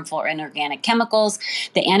or harmful or inorganic chemicals.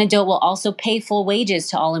 The Antidote will also pay full wages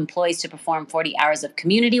to all employees to perform 40 hours of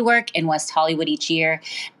community work in West Hollywood each year.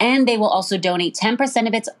 And they will also donate 10%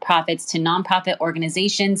 of its profits to nonprofit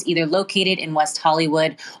organizations either located in West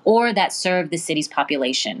Hollywood or that serve the city's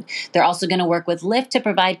population. They're also going to work with Lyft to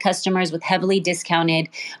provide customers with heavily discounted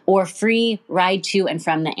or free ride to and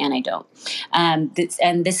from the Antidote.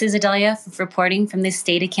 This is Adelia reporting from the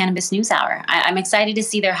State of Cannabis NewsHour. I'm excited to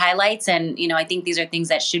see their highlights, and I think these are things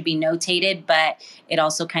that should be notated, but it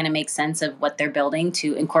also kind of makes sense of what they're building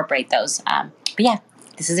to incorporate those. But yeah,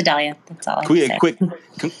 this is Adelia. That's all I have to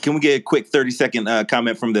say. Can we get a quick 30-second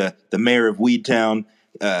comment from the mayor of Weedtown,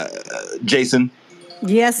 Jason?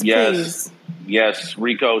 Yes, please. Yes,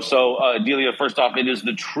 Rico. So, Delia, first off, it is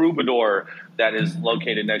the Troubadour that is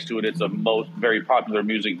located next to it. It's a very popular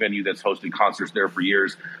music venue that's hosted concerts there for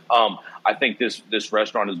years. I think this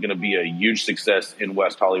restaurant is going to be a huge success in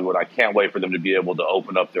West Hollywood. I can't wait for them to be able to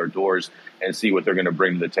open up their doors and see what they're going to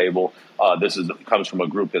bring to the table. This comes from a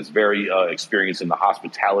group that's very experienced in the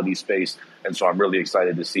hospitality space, and so I'm really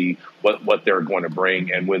excited to see what they're going to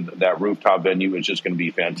bring. And with that rooftop venue, it's just going to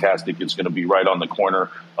be fantastic. It's going to be right on the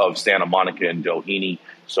corner of Santa Monica and Doheny.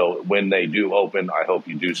 So when they do open, I hope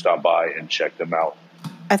you do stop by and check them out.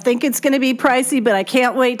 I think it's going to be pricey, but I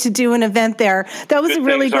can't wait to do an event there. That was a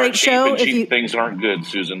really great show. Cheap things aren't good,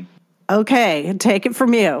 Susan. Okay, take it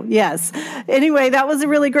from you. Yes. Anyway, that was a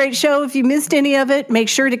really great show. If you missed any of it, make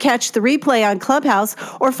sure to catch the replay on Clubhouse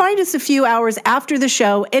or find us a few hours after the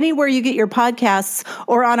show anywhere you get your podcasts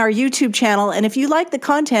or on our YouTube channel. And if you like the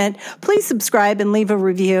content, please subscribe and leave a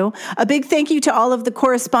review. A big thank you to all of the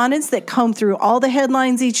correspondents that comb through all the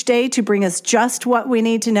headlines each day to bring us just what we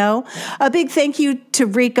need to know. A big thank you to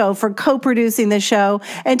Rico for co-producing the show,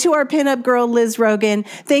 and to our pinup girl, Liz Rogan.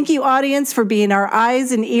 Thank you, audience, for being our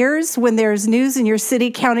eyes and ears when there's news in your city,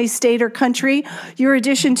 county, state, or country. Your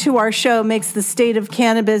addition to our show makes the State of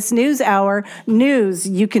Cannabis NewsHour news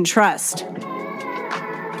you can trust.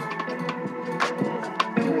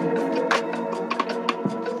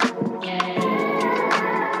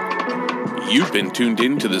 You've been tuned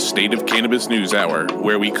in to the State of Cannabis NewsHour,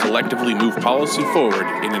 where we collectively move policy forward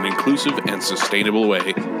in an inclusive and sustainable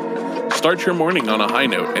way. Start your morning on a high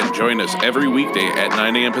note and join us every weekday at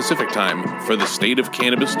 9 a.m. Pacific Time for the State of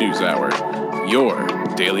Cannabis NewsHour, your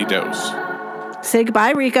daily dose. Say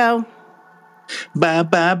goodbye, Rico. Bye,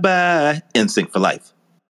 bye, bye. NSYNC for life.